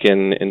stuck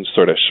in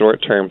sort of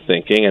short-term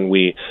thinking, and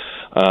we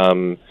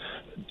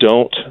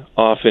don't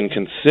often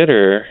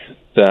consider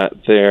that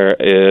there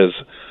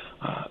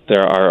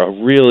are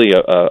really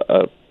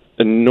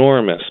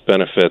enormous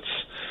benefits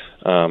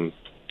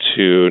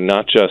to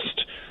not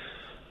just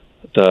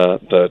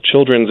the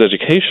children's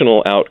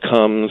educational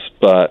outcomes,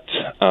 but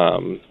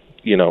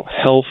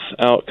health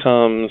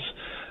outcomes,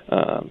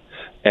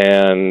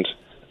 and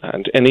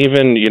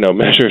even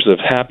measures of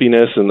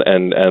happiness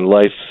and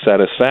life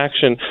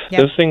satisfaction.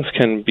 Yep. Those things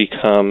can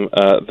become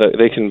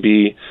they can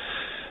be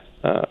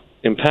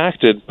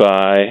impacted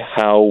by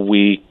how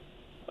we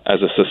as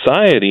a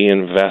society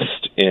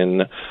invest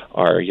in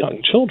our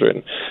young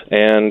children.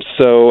 And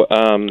so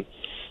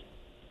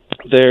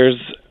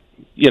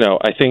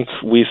I think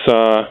we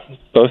saw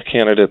both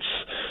candidates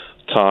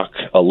talk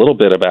a little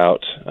bit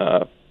about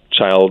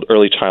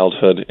early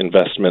childhood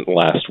investment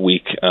last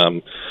week.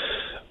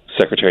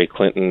 Secretary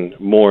Clinton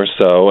more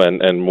so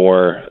and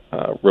more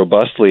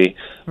robustly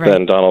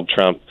than Donald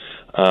Trump.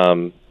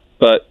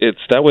 But it's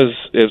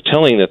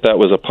telling that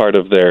was a part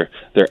of their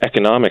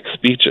economic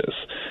speeches.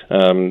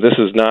 This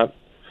is not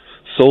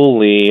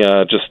solely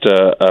just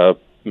a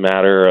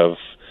matter of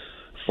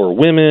for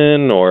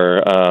women or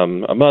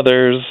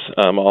mothers,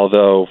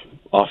 although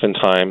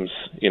oftentimes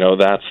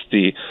that's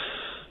the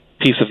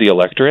piece of the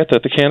electorate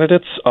that the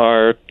candidates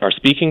are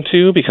speaking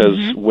to,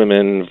 because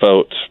women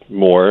vote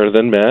more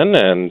than men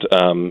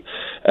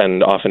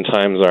and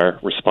oftentimes are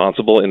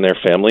responsible in their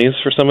families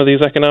for some of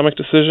these economic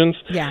decisions.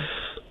 Yeah.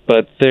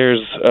 But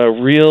there's a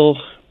real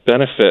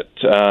benefit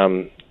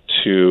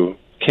to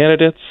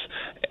candidates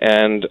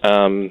and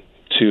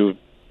to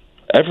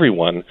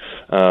everyone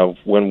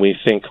when we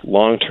think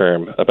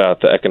long-term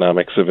about the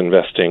economics of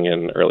investing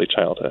in early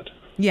childhood.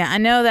 Yeah, I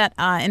know that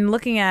in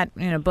looking at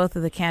both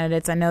of the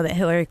candidates, I know that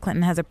Hillary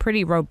Clinton has a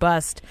pretty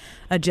robust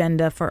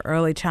agenda for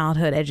early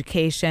childhood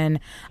education.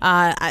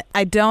 I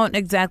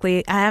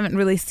haven't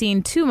really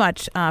seen too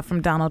much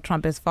from Donald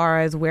Trump as far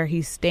as where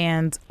he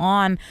stands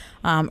on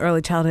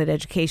early childhood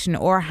education,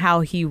 or how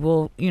he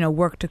will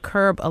work to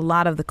curb a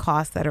lot of the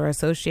costs that are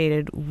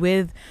associated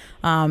with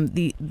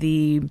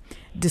the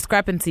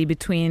discrepancy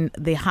between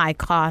the high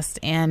cost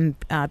and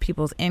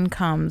people's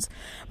incomes.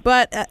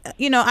 But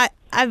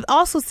I've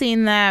also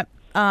seen that,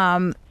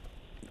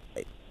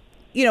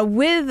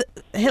 with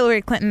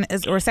Hillary Clinton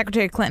or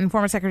Secretary Clinton,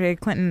 former Secretary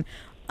Clinton,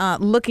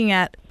 looking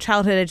at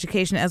childhood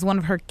education as one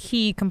of her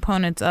key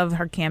components of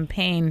her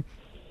campaign.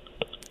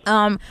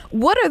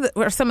 What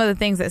are some of the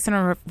things that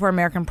Center for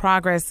American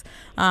Progress,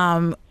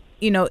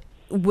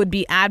 would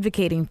be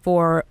advocating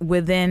for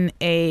within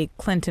a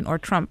Clinton or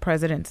Trump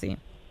presidency?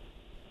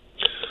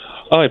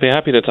 Oh, I'd be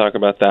happy to talk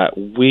about that.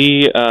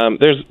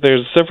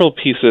 There's several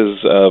pieces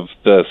of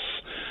this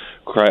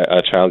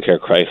child care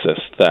crisis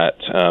that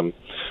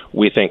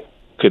we think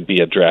could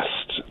be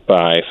addressed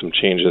by some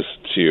changes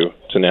to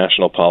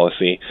national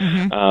policy.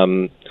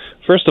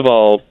 First of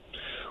all,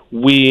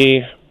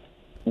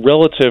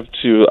 relative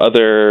to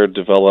other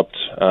developed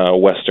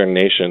Western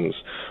nations,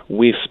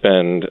 we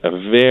spend a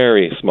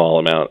very small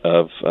amount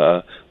of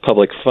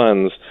public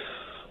funds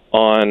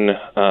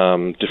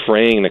on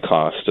defraying the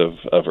cost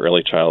of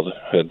early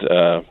childhood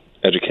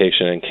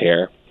education and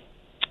care.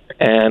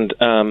 And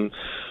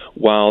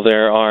while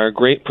there are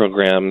great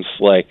programs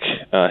like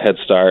Head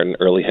Start and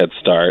Early Head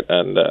Start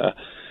and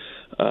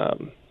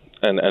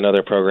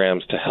other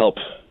programs to help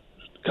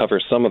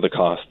cover some of the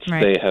costs,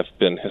 they have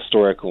been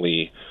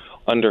historically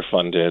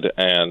underfunded,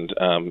 and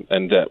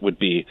that would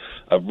be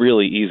a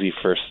really easy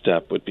first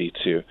step would be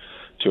to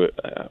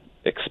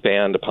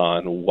expand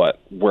upon what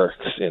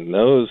works in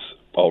those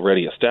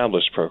already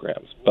established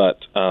programs. But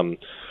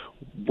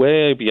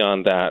way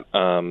beyond that,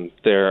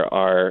 there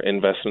are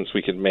investments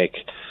we could make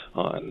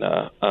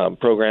on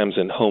programs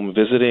in home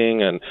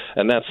visiting, and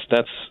that's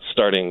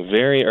starting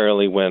very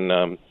early when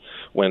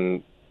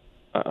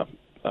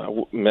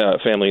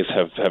families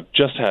have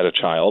just had a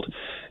child,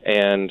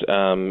 and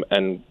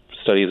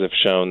studies have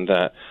shown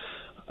that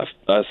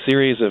a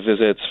series of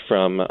visits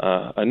from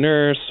a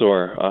nurse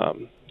or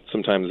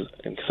sometimes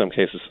in some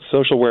cases a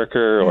social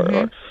worker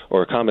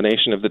or a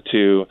combination of the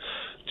two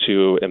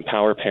to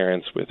empower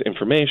parents with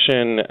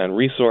information and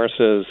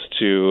resources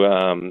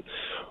to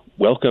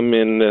welcome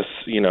in this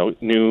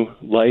new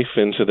life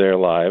into their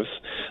lives,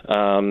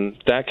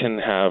 that can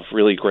have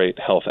really great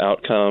health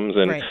outcomes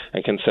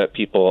and can set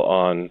people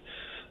on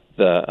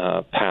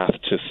the path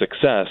to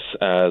success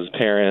as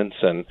parents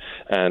and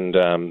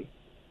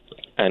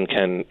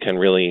can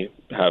really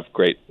have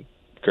great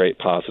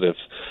positives.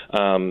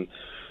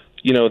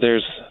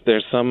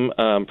 There's some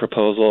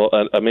proposal,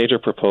 a major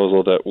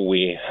proposal that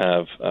we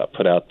have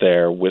put out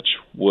there, which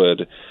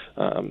would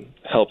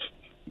help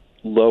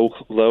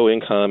low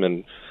income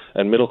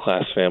and middle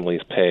class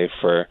families pay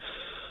for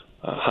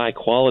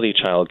high-quality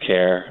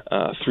childcare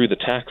through the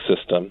tax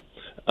system,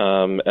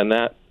 and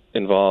that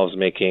involves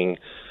making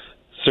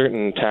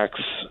certain tax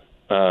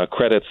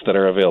credits that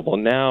are available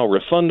now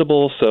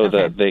refundable so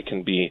that they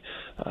can be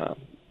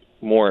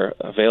more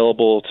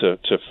available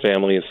to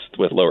families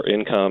with lower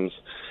incomes,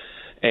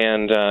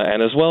 and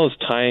as well as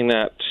tying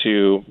that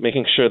to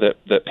making sure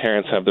that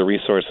parents have the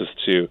resources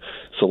to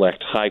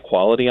select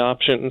high-quality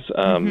options.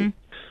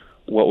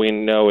 What we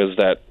know is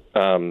that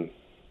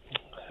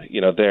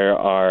there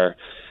are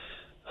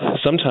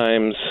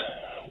sometimes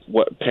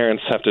what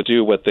parents have to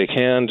do what they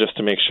can just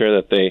to make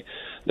sure that they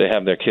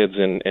have their kids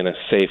in a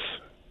safe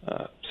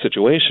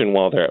situation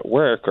while they're at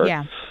work or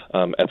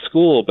at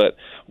school. But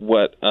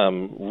what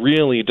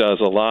really does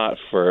a lot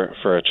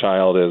for a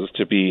child is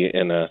to be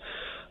in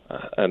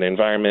an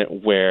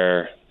environment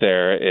where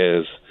there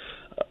is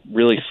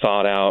really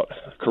thought out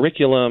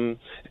curriculum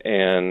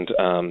and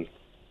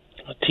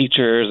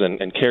teachers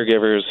and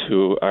caregivers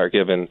who are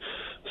given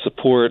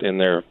support in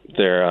their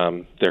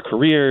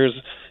careers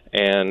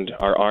and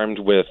are armed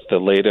with the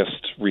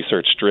latest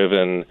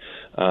research-driven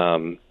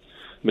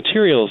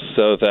materials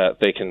so that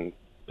they can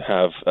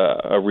have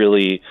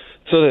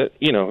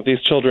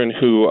these children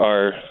who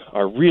are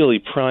really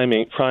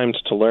primed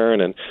to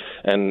learn and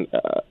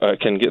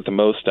can get the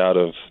most out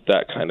of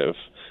that kind of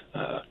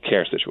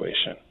care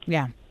situation.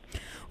 Yeah.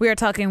 We are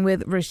talking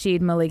with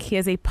Rashid Malik. He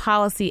is a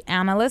policy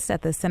analyst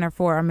at the Center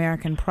for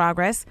American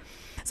Progress.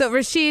 So,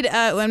 Rashid,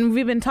 when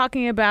we've been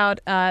talking about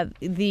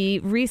the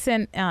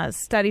recent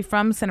study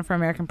from Center for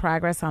American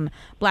Progress on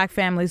Black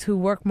families who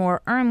work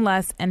more, earn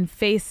less, and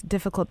face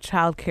difficult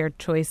childcare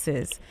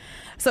choices.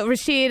 So,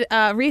 Rashid,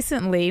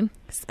 recently,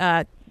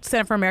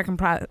 Center for American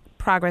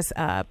Progress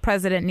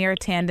President Neera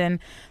Tanden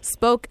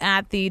spoke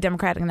at the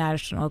Democratic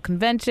National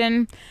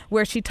Convention,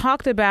 where she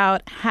talked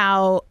about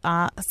how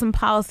some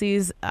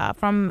policies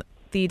from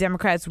the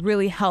Democrats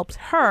really helped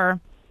her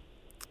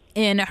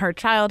in her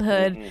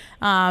childhood,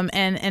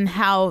 and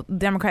how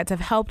Democrats have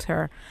helped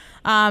her.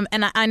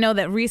 And I know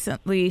that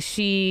recently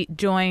she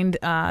joined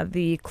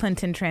the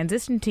Clinton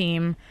transition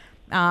team,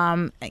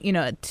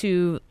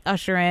 to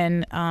usher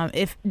in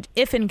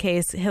if in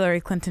case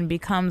Hillary Clinton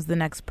becomes the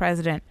next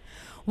president.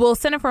 Will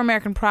Center for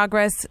American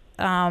Progress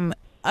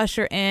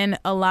usher in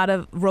a lot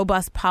of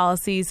robust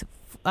policies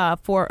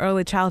for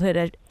early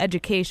childhood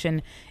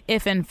education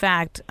if, in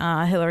fact,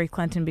 Hillary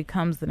Clinton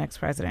becomes the next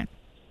president?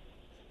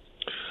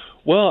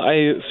 Well,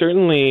 I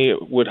certainly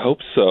would hope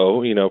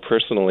so.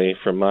 Personally,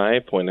 from my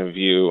point of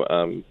view,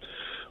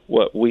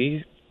 what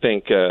we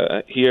think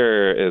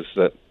here is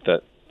that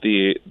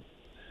the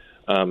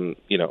in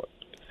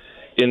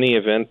the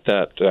event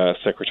that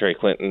Secretary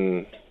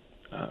Clinton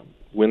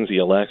wins the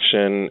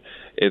election,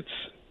 it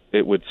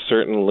would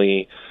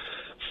certainly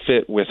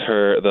fit with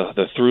her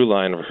the through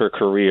line of her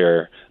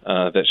career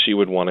that she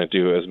would want to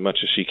do as much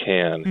as she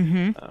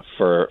can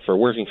for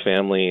working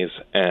families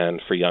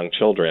and for young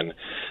children.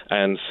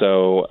 And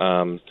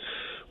so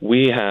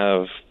we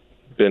have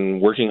been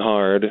working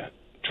hard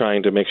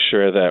trying to make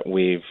sure that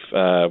we've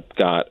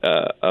got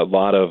a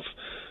lot of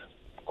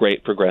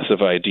great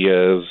progressive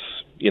ideas,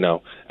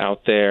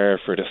 out there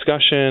for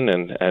discussion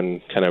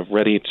and kind of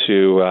ready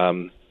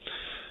to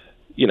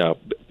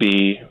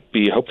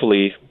be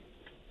hopefully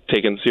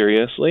taken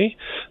seriously.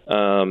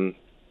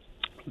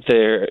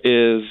 There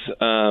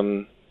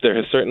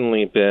has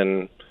certainly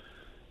been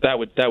that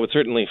would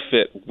certainly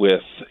fit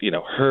with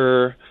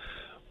her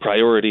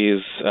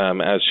priorities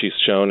as she's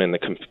shown in the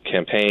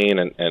campaign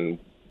and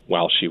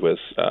while she was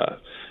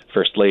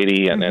first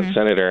lady and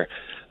senator.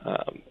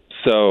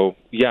 So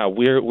yeah,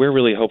 we're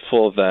really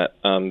hopeful that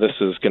this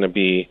is going to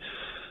be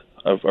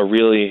a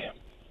really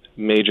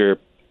major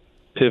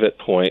pivot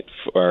point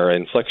or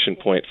inflection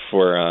point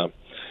for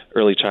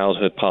early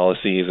childhood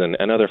policies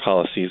and other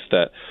policies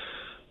that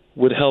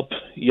would help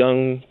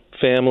young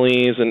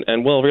families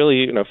and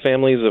really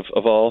families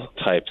of all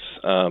types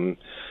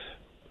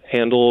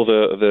handle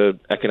the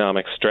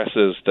economic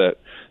stresses that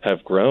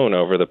have grown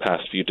over the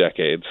past few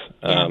decades.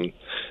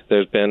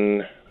 There's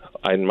been,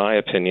 in my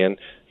opinion,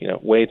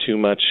 way too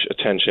much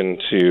attention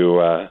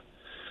to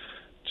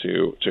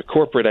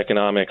corporate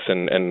economics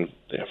and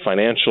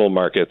financial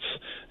markets,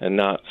 and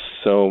not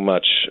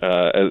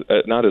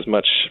as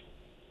much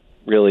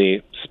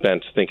really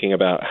spent thinking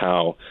about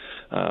how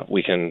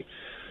we can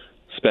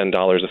spend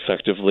dollars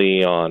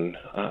effectively on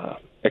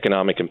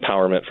economic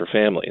empowerment for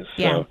families.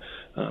 So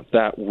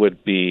that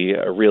would be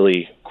a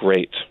really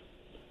great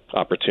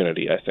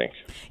opportunity, I think.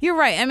 You're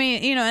right. I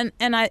mean,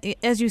 and I,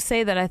 as you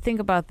say that, I think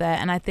about that,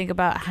 and I think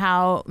about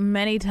how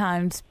many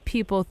times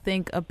people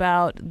think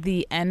about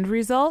the end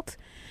result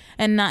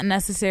and not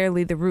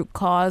necessarily the root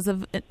cause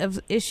of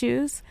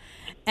issues.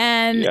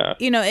 And,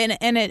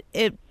 and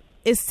it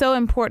is so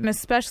important,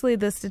 especially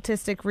the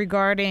statistic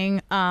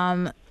regarding,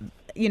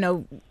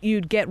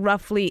 you'd get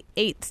roughly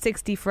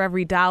 $8.60 for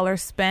every $1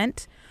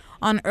 spent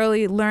on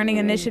early learning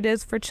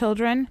initiatives for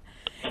children.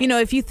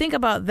 If you think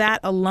about that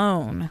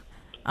alone,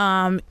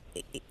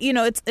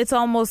 it's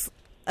almost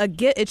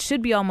it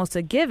should be almost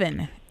a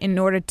given in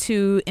order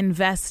to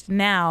invest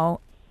now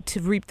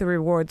to reap the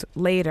rewards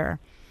later.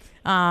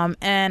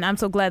 And I'm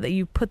so glad that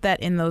you put that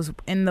in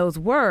those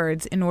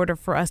words in order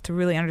for us to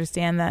really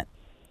understand that,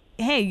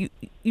 hey,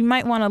 you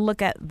might want to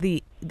look at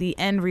the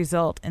end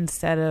result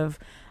instead of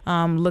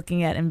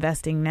looking at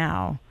investing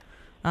now.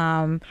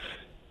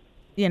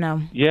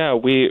 Yeah,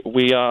 we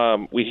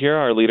hear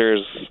our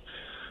leaders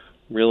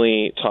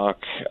really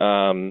talk,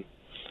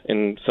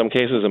 in some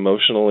cases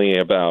emotionally,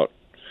 about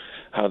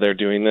how they're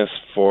doing this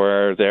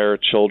for their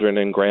children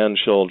and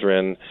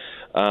grandchildren,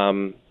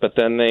 but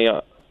then they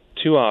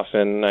too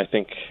often, I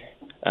think,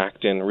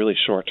 act in really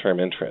short-term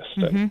interest.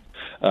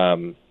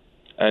 Mm-hmm.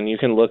 And you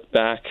can look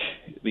back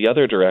the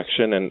other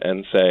direction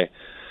and say,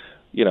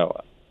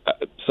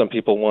 some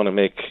people want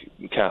to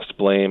cast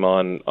blame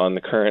on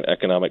the current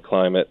economic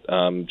climate,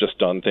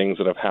 just on things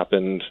that have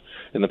happened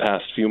in the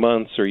past few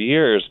months or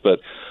years, but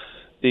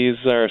these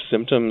are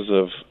symptoms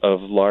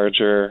of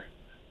larger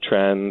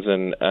trends,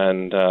 and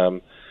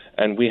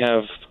we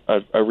have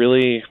a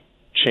really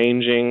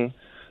changing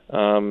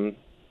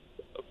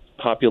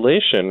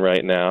population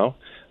right now.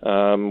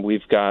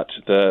 We've got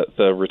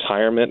the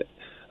retirement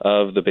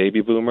of the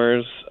baby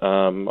boomers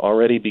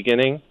already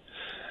beginning,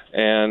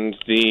 and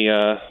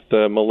the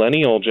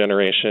millennial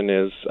generation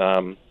is,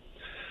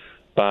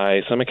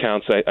 by some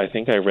accounts, I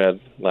think I read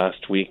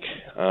last week,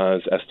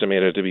 is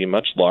estimated to be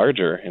much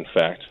larger, in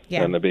fact,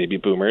 than the baby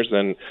boomers.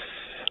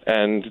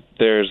 And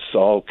there's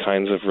all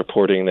kinds of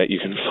reporting that you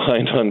can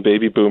find on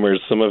baby boomers,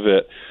 some of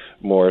it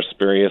more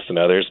spurious than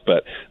others,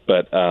 but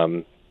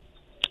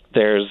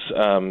there's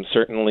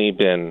certainly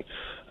been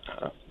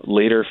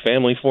later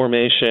family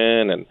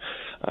formation and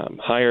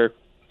higher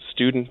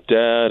student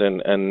debt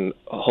and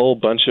a whole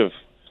bunch of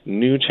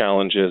new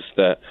challenges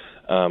that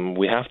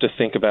we have to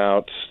think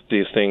about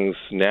these things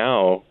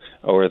now,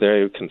 or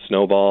they can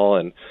snowball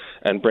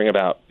and bring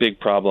about big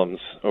problems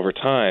over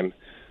time.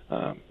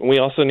 We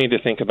also need to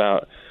think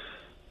about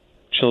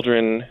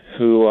children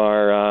who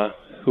are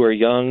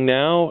young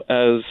now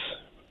as,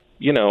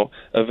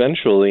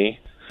 eventually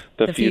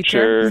the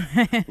future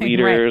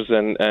leaders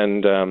right.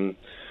 and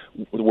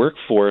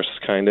workforce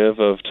kind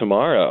of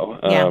tomorrow.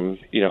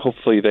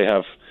 Hopefully they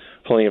have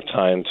plenty of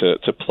time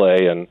to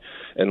play and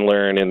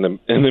learn in the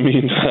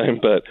meantime,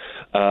 but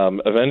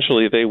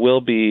eventually they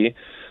will be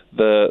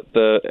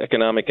the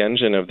economic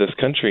engine of this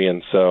country,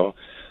 and so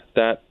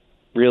that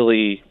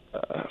really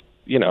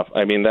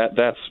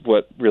that's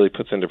what really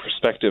puts into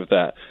perspective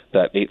that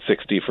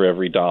 $8.60 for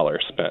every dollar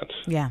spent.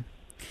 Yeah.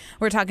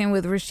 We're talking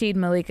with Rashid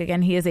Malik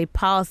again. He is a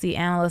policy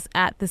analyst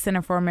at the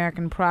Center for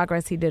American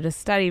Progress. He did a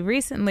study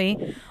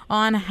recently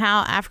on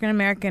how African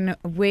American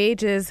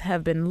wages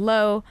have been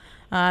low.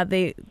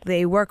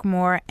 They work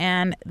more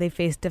and they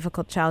face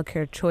difficult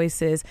childcare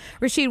choices.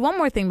 Rashid, one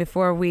more thing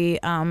before we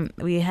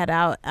head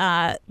out.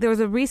 There was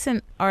a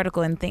recent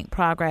article in Think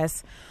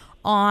Progress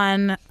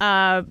on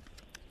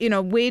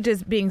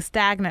wages being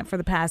stagnant for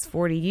the past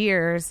 40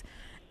 years,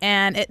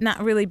 and it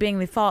not really being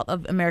the fault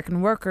of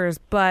American workers,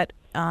 but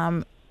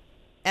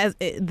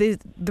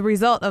the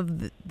result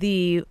of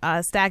the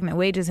stagnant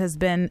wages has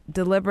been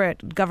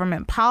deliberate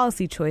government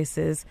policy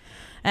choices.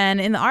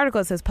 And in the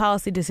article, it says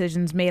policy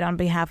decisions made on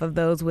behalf of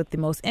those with the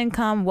most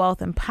income,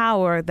 wealth, and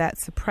power that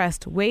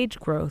suppressed wage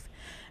growth.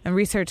 And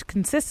research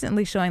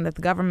consistently showing that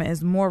the government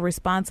is more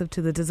responsive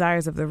to the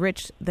desires of the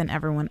rich than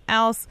everyone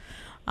else.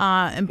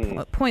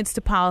 Points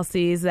to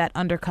policies that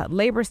undercut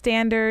labor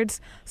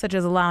standards, such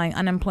as allowing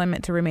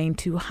unemployment to remain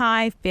too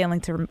high,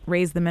 failing to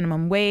raise the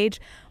minimum wage,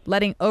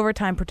 letting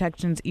overtime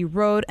protections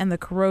erode, and the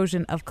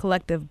corrosion of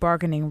collective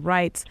bargaining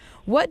rights.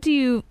 How do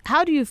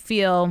you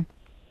feel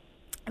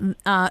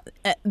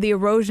the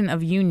erosion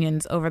of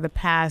unions over the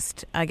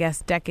past, I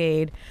guess,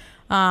 decade,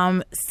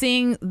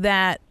 seeing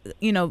that,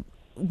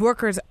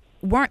 workers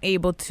weren't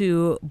able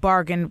to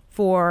bargain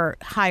for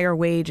higher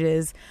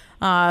wages?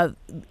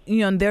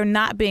 They're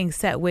not being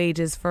set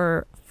wages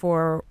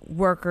for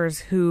workers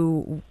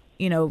who,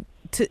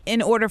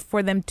 in order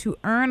for them to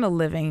earn a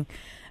living,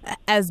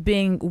 as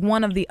being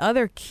one of the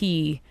other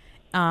key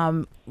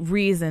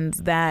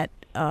reasons that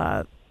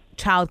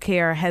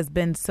childcare has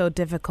been so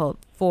difficult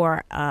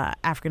for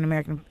African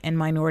American and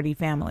minority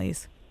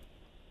families.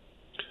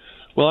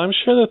 Well, I'm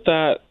sure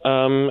that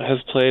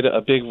has played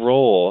a big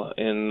role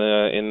in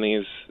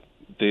these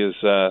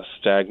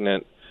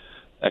stagnant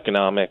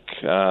economic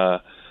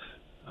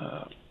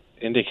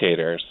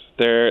indicators.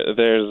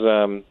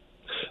 There's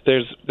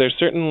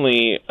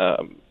certainly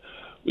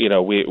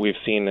we've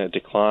seen a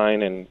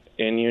decline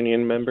in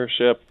union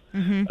membership,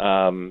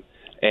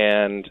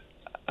 and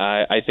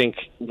I think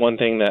one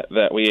thing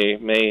that we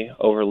may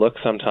overlook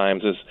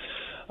sometimes is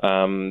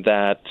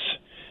that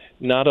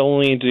not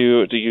only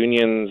do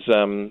unions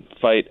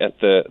fight at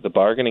the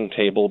bargaining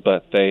table,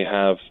 but they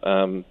have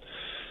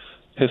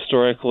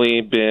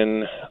historically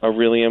been a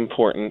really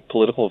important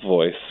political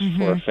voice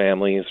for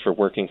families, for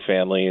working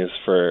families,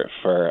 for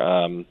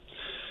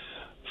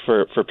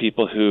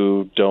people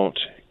who don't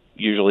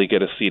usually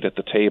get a seat at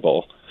the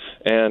table.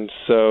 And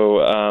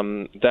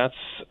so that's,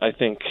 I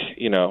think,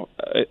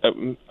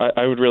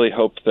 I would really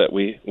hope that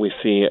we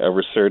see a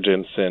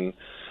resurgence in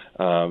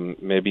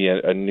maybe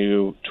a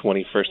new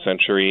 21st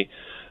century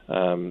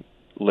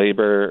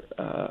labor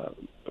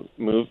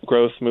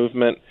growth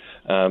movement.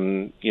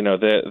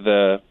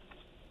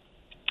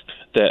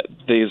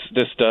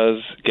 This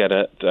does get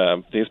at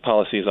these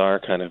policies are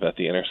kind of at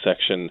the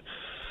intersection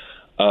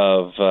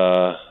of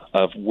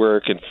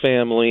work and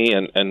family,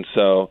 and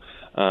so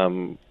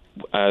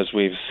as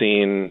we've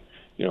seen,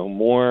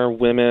 more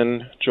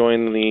women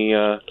join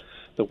the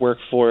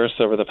workforce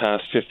over the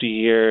past 50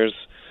 years,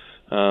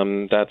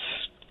 that's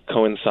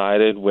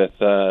coincided with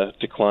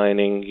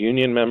declining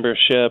union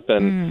membership,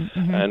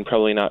 and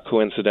probably not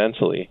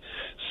coincidentally.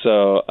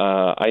 So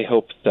I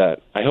hope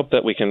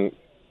that we can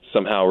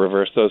somehow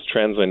reverse those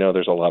trends. I know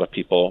there's a lot of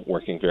people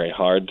working very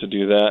hard to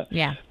do that.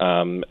 Yeah.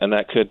 And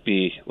that could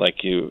be,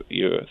 like you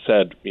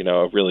said,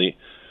 a really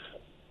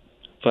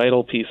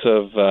vital piece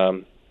of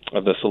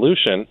the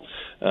solution.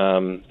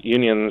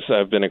 Unions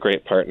have been a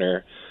great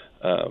partner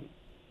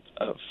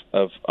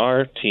of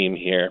our team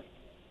here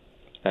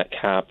at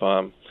CAP,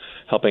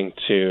 helping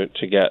to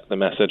get the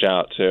message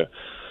out to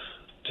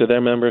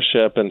their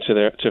membership and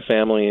to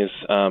families,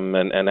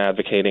 and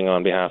advocating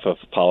on behalf of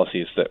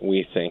policies that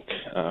we think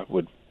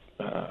would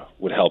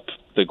help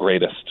the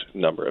greatest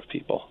number of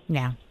people.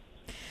 Yeah.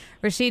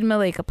 Rashid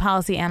Malik, a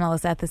policy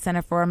analyst at the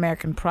Center for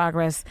American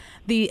Progress.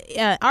 The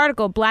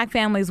article, Black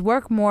Families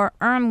Work More,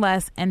 Earn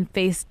Less, and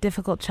Face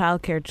Difficult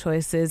Childcare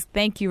Choices.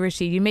 Thank you,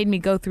 Rashid. You made me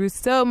go through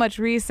so much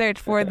research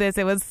for this.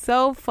 It was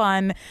so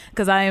fun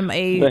because I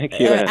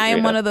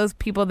am one of those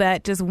people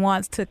that just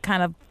want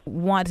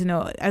to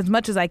know as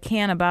much as I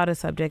can about a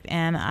subject.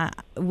 And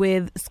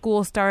with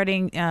school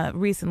starting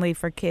recently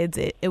for kids,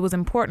 it was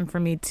important for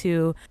me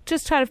to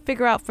just try to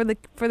figure out for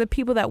the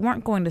people that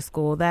weren't going to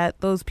school, that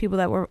those people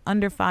that were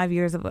under 5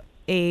 years of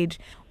age,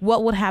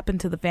 what would happen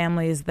to the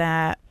families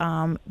that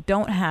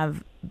don't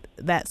have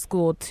that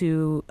school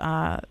to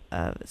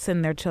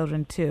send their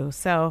children to.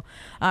 So,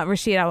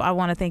 Rashid, I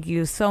want to thank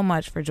you so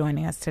much for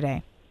joining us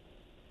today.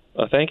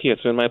 Well, thank you.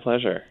 It's been my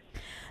pleasure.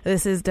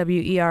 This is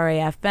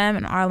WERA-FM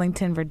in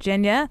Arlington,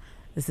 Virginia.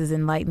 This is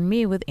Enlighten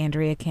Me with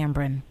Andrea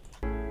Cambron.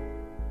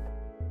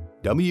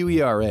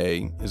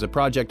 WERA is a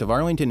project of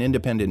Arlington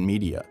Independent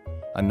Media,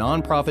 a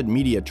nonprofit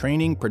media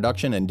training,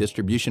 production, and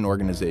distribution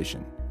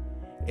organization.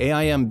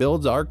 AIM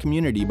builds our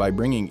community by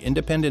bringing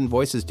independent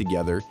voices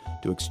together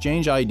to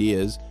exchange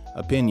ideas,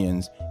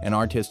 opinions, and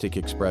artistic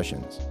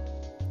expressions.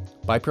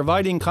 By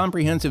providing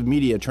comprehensive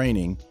media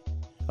training,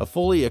 a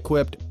fully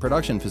equipped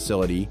production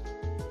facility,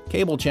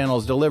 cable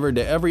channels delivered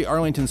to every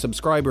Arlington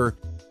subscriber,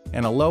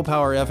 and a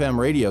low-power FM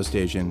radio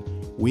station,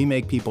 we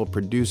make people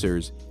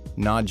producers,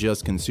 not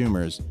just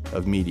consumers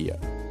of media.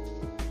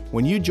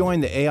 When you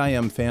join the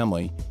AIM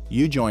family,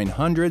 you join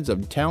hundreds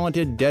of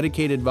talented,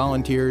 dedicated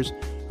volunteers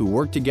who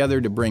work together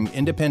to bring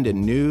independent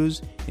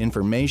news,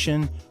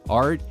 information,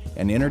 art,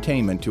 and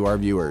entertainment to our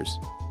viewers.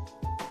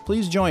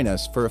 Please join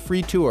us for a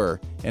free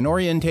tour and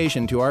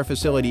orientation to our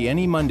facility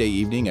any Monday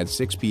evening at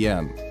 6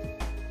 p.m.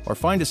 Or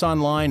find us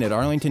online at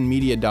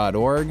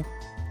arlingtonmedia.org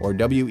or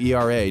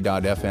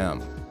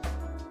wera.fm.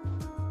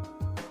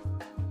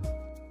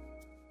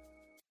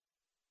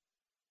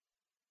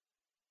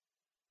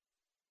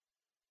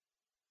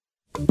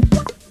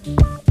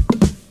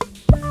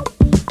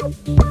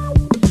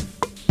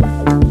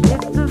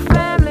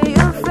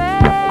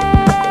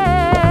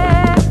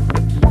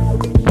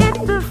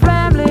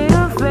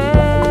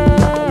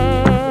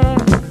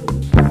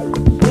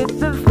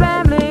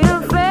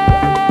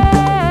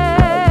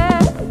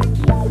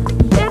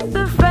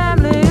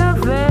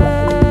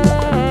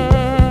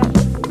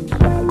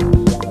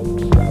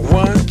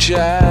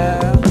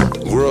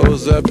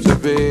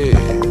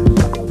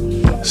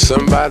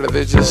 Somebody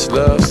that just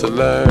loves to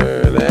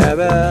learn,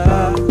 and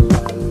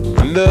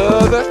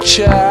another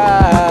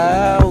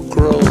child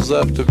grows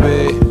up to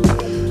be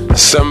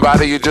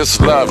somebody you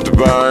just love to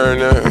burn.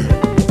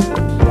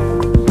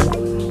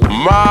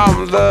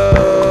 Mom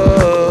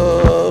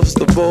loves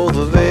the both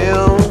of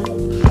them.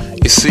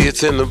 You see,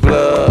 it's in the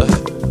blood.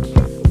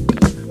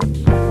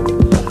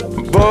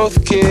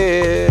 Both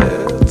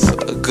kids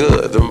are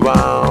good to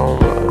mom.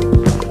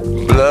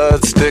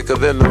 Blood's thicker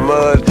than the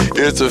mud.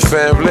 It's a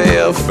family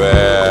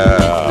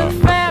affair. It's a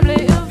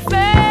family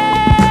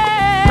affair.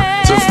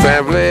 It's a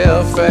family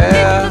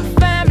affair. It's a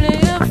family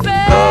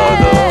affair.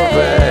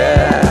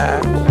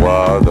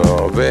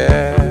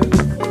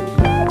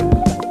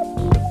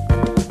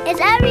 Is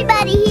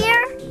everybody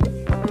here?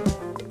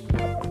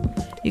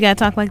 You gotta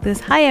talk like this.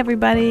 Hi,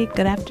 everybody.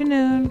 Good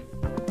afternoon.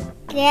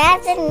 Good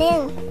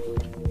afternoon.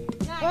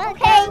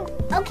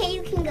 Okay,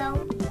 you can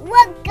go.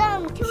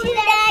 Welcome to the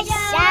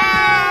show.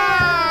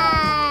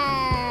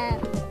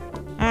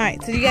 All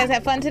right, so you guys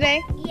have fun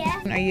today? Yeah.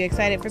 Are you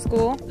excited for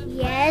school?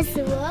 Yes.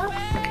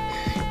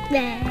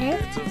 Red.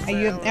 Are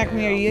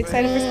you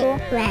excited for school?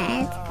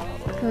 Red.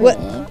 Green, What?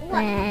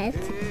 Red.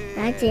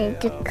 I did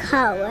the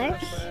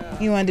colors.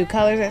 You want to do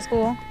colors at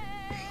school?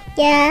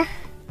 Yeah.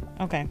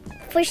 Okay.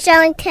 For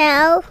show and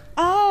tell.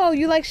 Oh,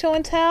 you like show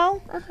and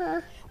tell?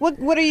 Uh-huh.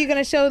 What are you going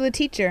to show the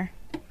teacher?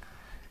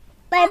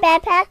 My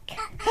backpack.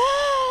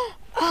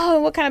 Oh,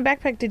 what kind of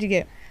backpack did you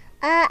get?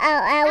 An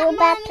owl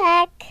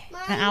backpack.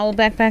 An owl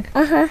backpack?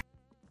 Uh-huh.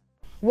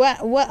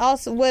 What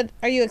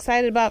are you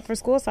excited about for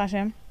school,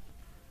 Sasha?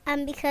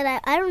 Because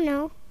I don't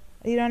know.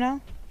 You don't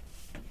know?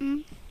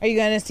 Are you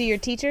going to see your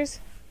teachers?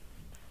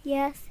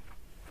 Yes.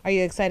 Are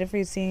you excited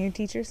for seeing your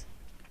teachers?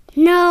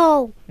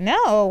 No.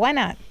 No, why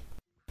not?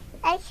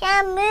 I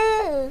can't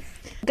move.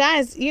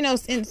 Guys, you know,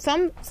 in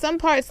some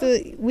parts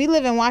we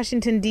live in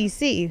Washington,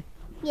 D.C.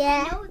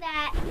 Yeah. I know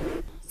that.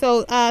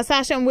 So,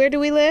 Sasha, where do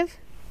we live?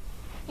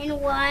 In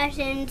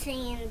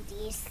Washington,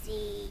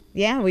 D.C.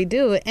 Yeah, we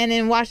do. And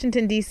in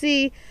Washington,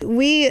 D.C.,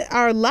 we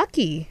are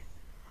lucky.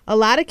 A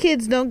lot of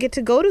kids don't get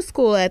to go to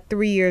school at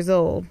 3 years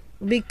old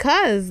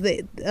because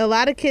a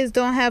lot of kids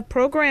don't have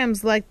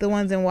programs like the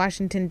ones in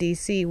Washington,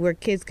 D.C., where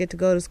kids get to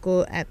go to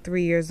school at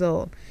 3 years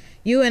old.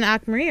 You and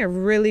Akmarie are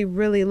really,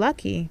 really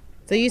lucky.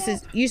 So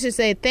you should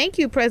say, thank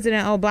you,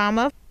 President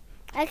Obama.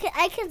 I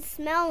can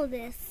smell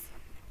this.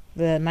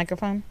 The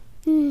microphone?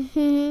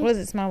 Mm-hmm. What does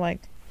it smell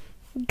like?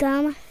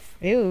 Gum.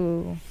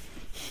 Ew.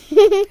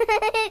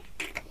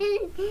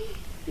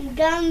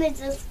 Gum is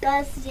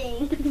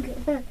disgusting.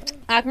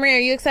 Akmarie, are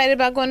you excited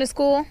about going to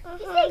school?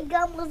 You said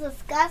gum was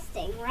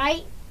disgusting,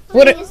 right?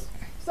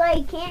 So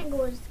I can't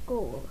go to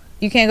school.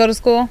 You can't go to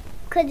school?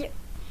 I need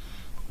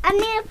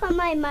to put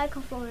my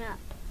microphone up.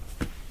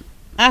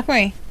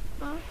 Akmarie,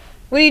 Huh?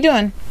 what are you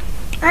doing?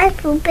 I'm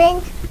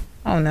pooping.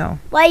 Oh, no.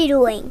 What are you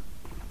doing?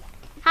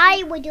 How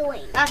you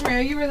doing? Akmarie,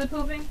 are you really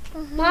pooping?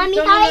 Mommy,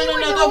 No, how you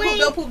doing?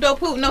 don't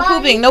poop. No Mommy.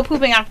 pooping. No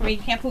pooping, Akmarie.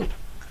 You can't poop.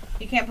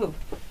 You can't poop.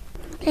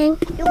 You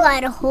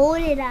gotta hold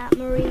it out,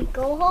 Marie.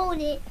 Go hold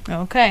it.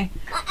 Okay.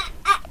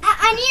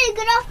 I need to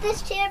get off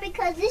this chair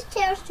because this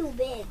chair's too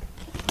big.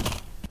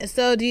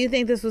 So, do you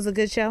think this was a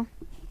good show?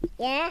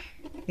 Yeah?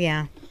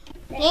 Yeah.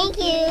 Thank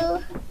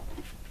you.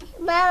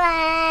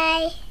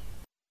 Bye-bye.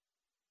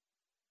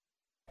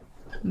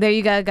 There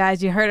you go,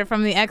 guys. You heard it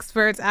from the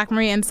experts,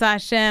 Akmarie and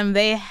Sashem.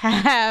 They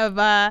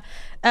have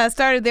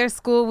started their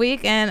school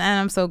week, and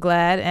I'm so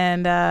glad.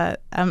 And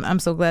I'm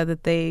so glad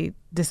that they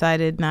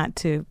decided not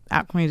to.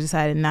 Akmarie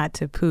decided not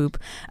to poop.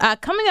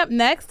 Coming up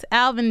next,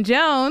 Alvin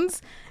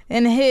Jones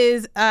in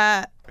his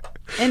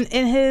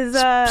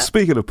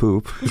Speaking of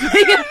poop.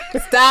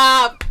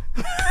 Stop.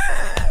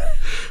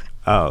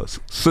 Oh,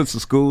 since the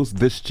schools,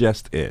 this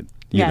just in.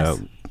 You know,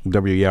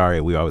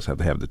 WERA, we always have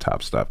to have the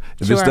top stuff.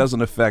 And Sure. This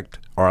doesn't affect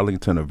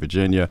Arlington or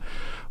Virginia,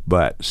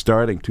 but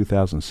starting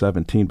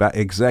 2017, by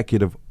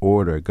executive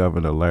order,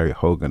 Governor Larry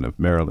Hogan of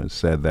Maryland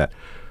said that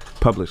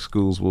public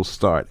schools will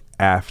start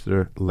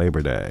after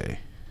Labor Day.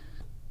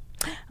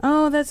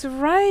 Oh, that's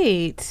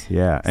right.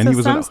 Yeah, and So he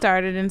was some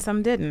started and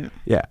some didn't.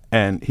 Yeah,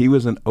 and he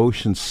was in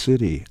Ocean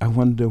City. I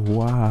wonder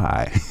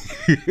why.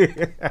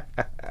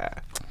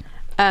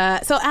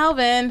 So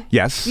Alvin,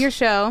 Yes. your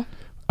show.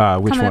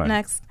 Which Coming one? up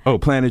next. Oh,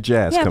 Planet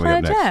Jazz Yeah, coming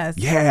Planet up next. Jazz.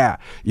 Yeah.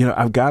 You know,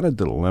 I've got a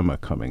dilemma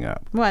coming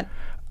up. What?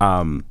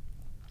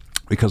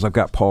 Because I've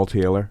got Paul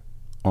Taylor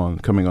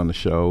coming on the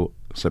show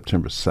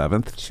September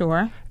 7th.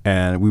 Sure.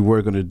 And we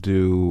were going to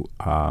do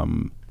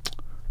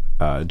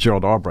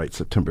Gerald Albright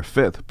September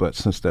 5th, but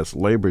since that's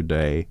Labor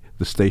Day,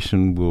 the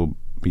station will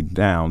be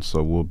down,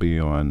 so we'll be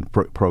on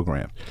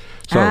programs.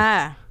 So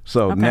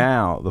okay.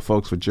 Now the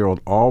folks with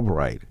Gerald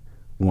Albright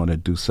want to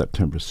do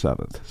September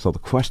 7th. So the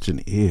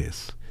question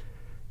is,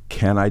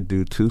 can I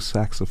do two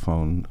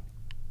saxophone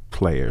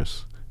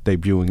players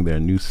debuting their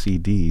new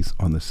CDs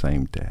on the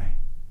same day?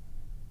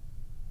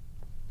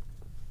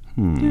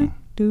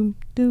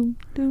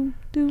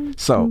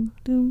 So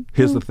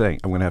here's the thing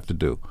I'm going to have to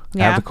do. I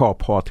have to call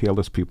Paul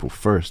Taylor's people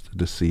first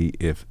to see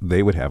if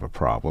they would have a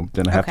problem.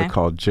 Then I have to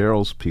call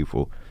Gerald's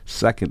people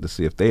second to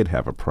see if they'd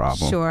have a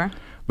problem. Sure.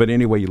 But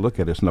any way you look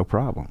at it, it's no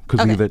problem.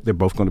 Because either they're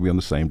both going to be on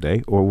the same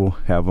day or we'll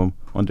have them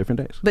on different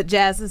days. But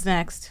jazz is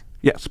next.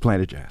 Yes,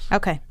 Planet Jazz.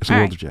 Okay. It's a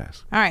world of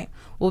jazz. All right.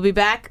 We'll be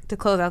back to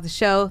close out the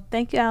show.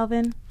 Thank you,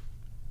 Alvin.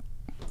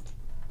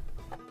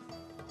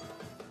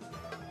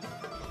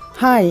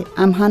 Hi,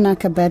 I'm Hannah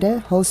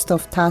Kabede, host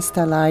of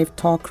Tasta Live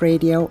Talk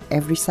Radio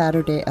every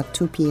Saturday at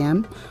 2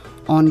 p.m.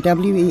 on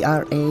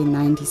WERA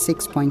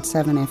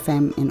 96.7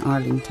 FM in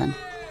Arlington.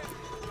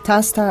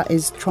 Tasta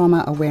is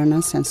trauma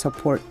awareness and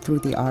support through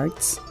the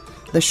arts.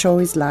 The show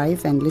is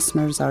live and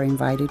listeners are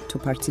invited to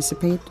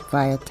participate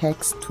via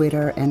text,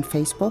 Twitter, and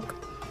Facebook.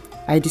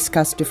 I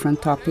discuss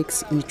different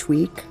topics each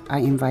week. I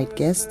invite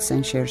guests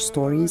and share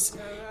stories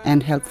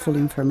and helpful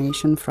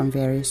information from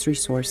various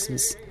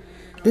resources.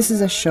 This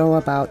is a show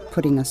about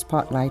putting a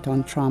spotlight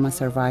on trauma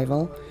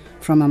survival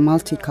from a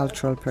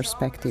multicultural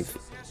perspective.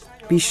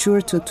 Be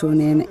sure to tune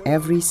in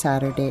every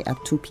Saturday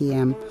at 2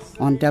 p.m.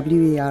 on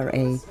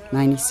WERA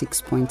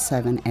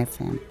 96.7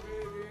 FM.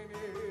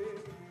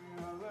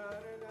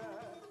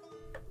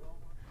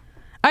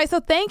 All right,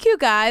 so thank you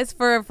guys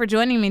for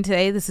joining me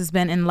today. This has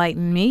been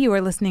Enlighten Me. You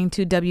are listening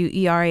to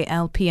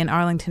WERA-LP in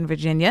Arlington,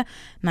 Virginia,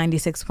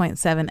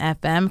 96.7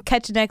 FM.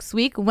 Catch you next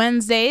week,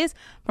 Wednesdays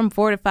from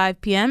 4 to 5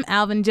 p.m.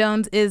 Alvin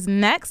Jones is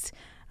next.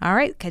 All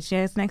right, catch you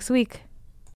guys next week.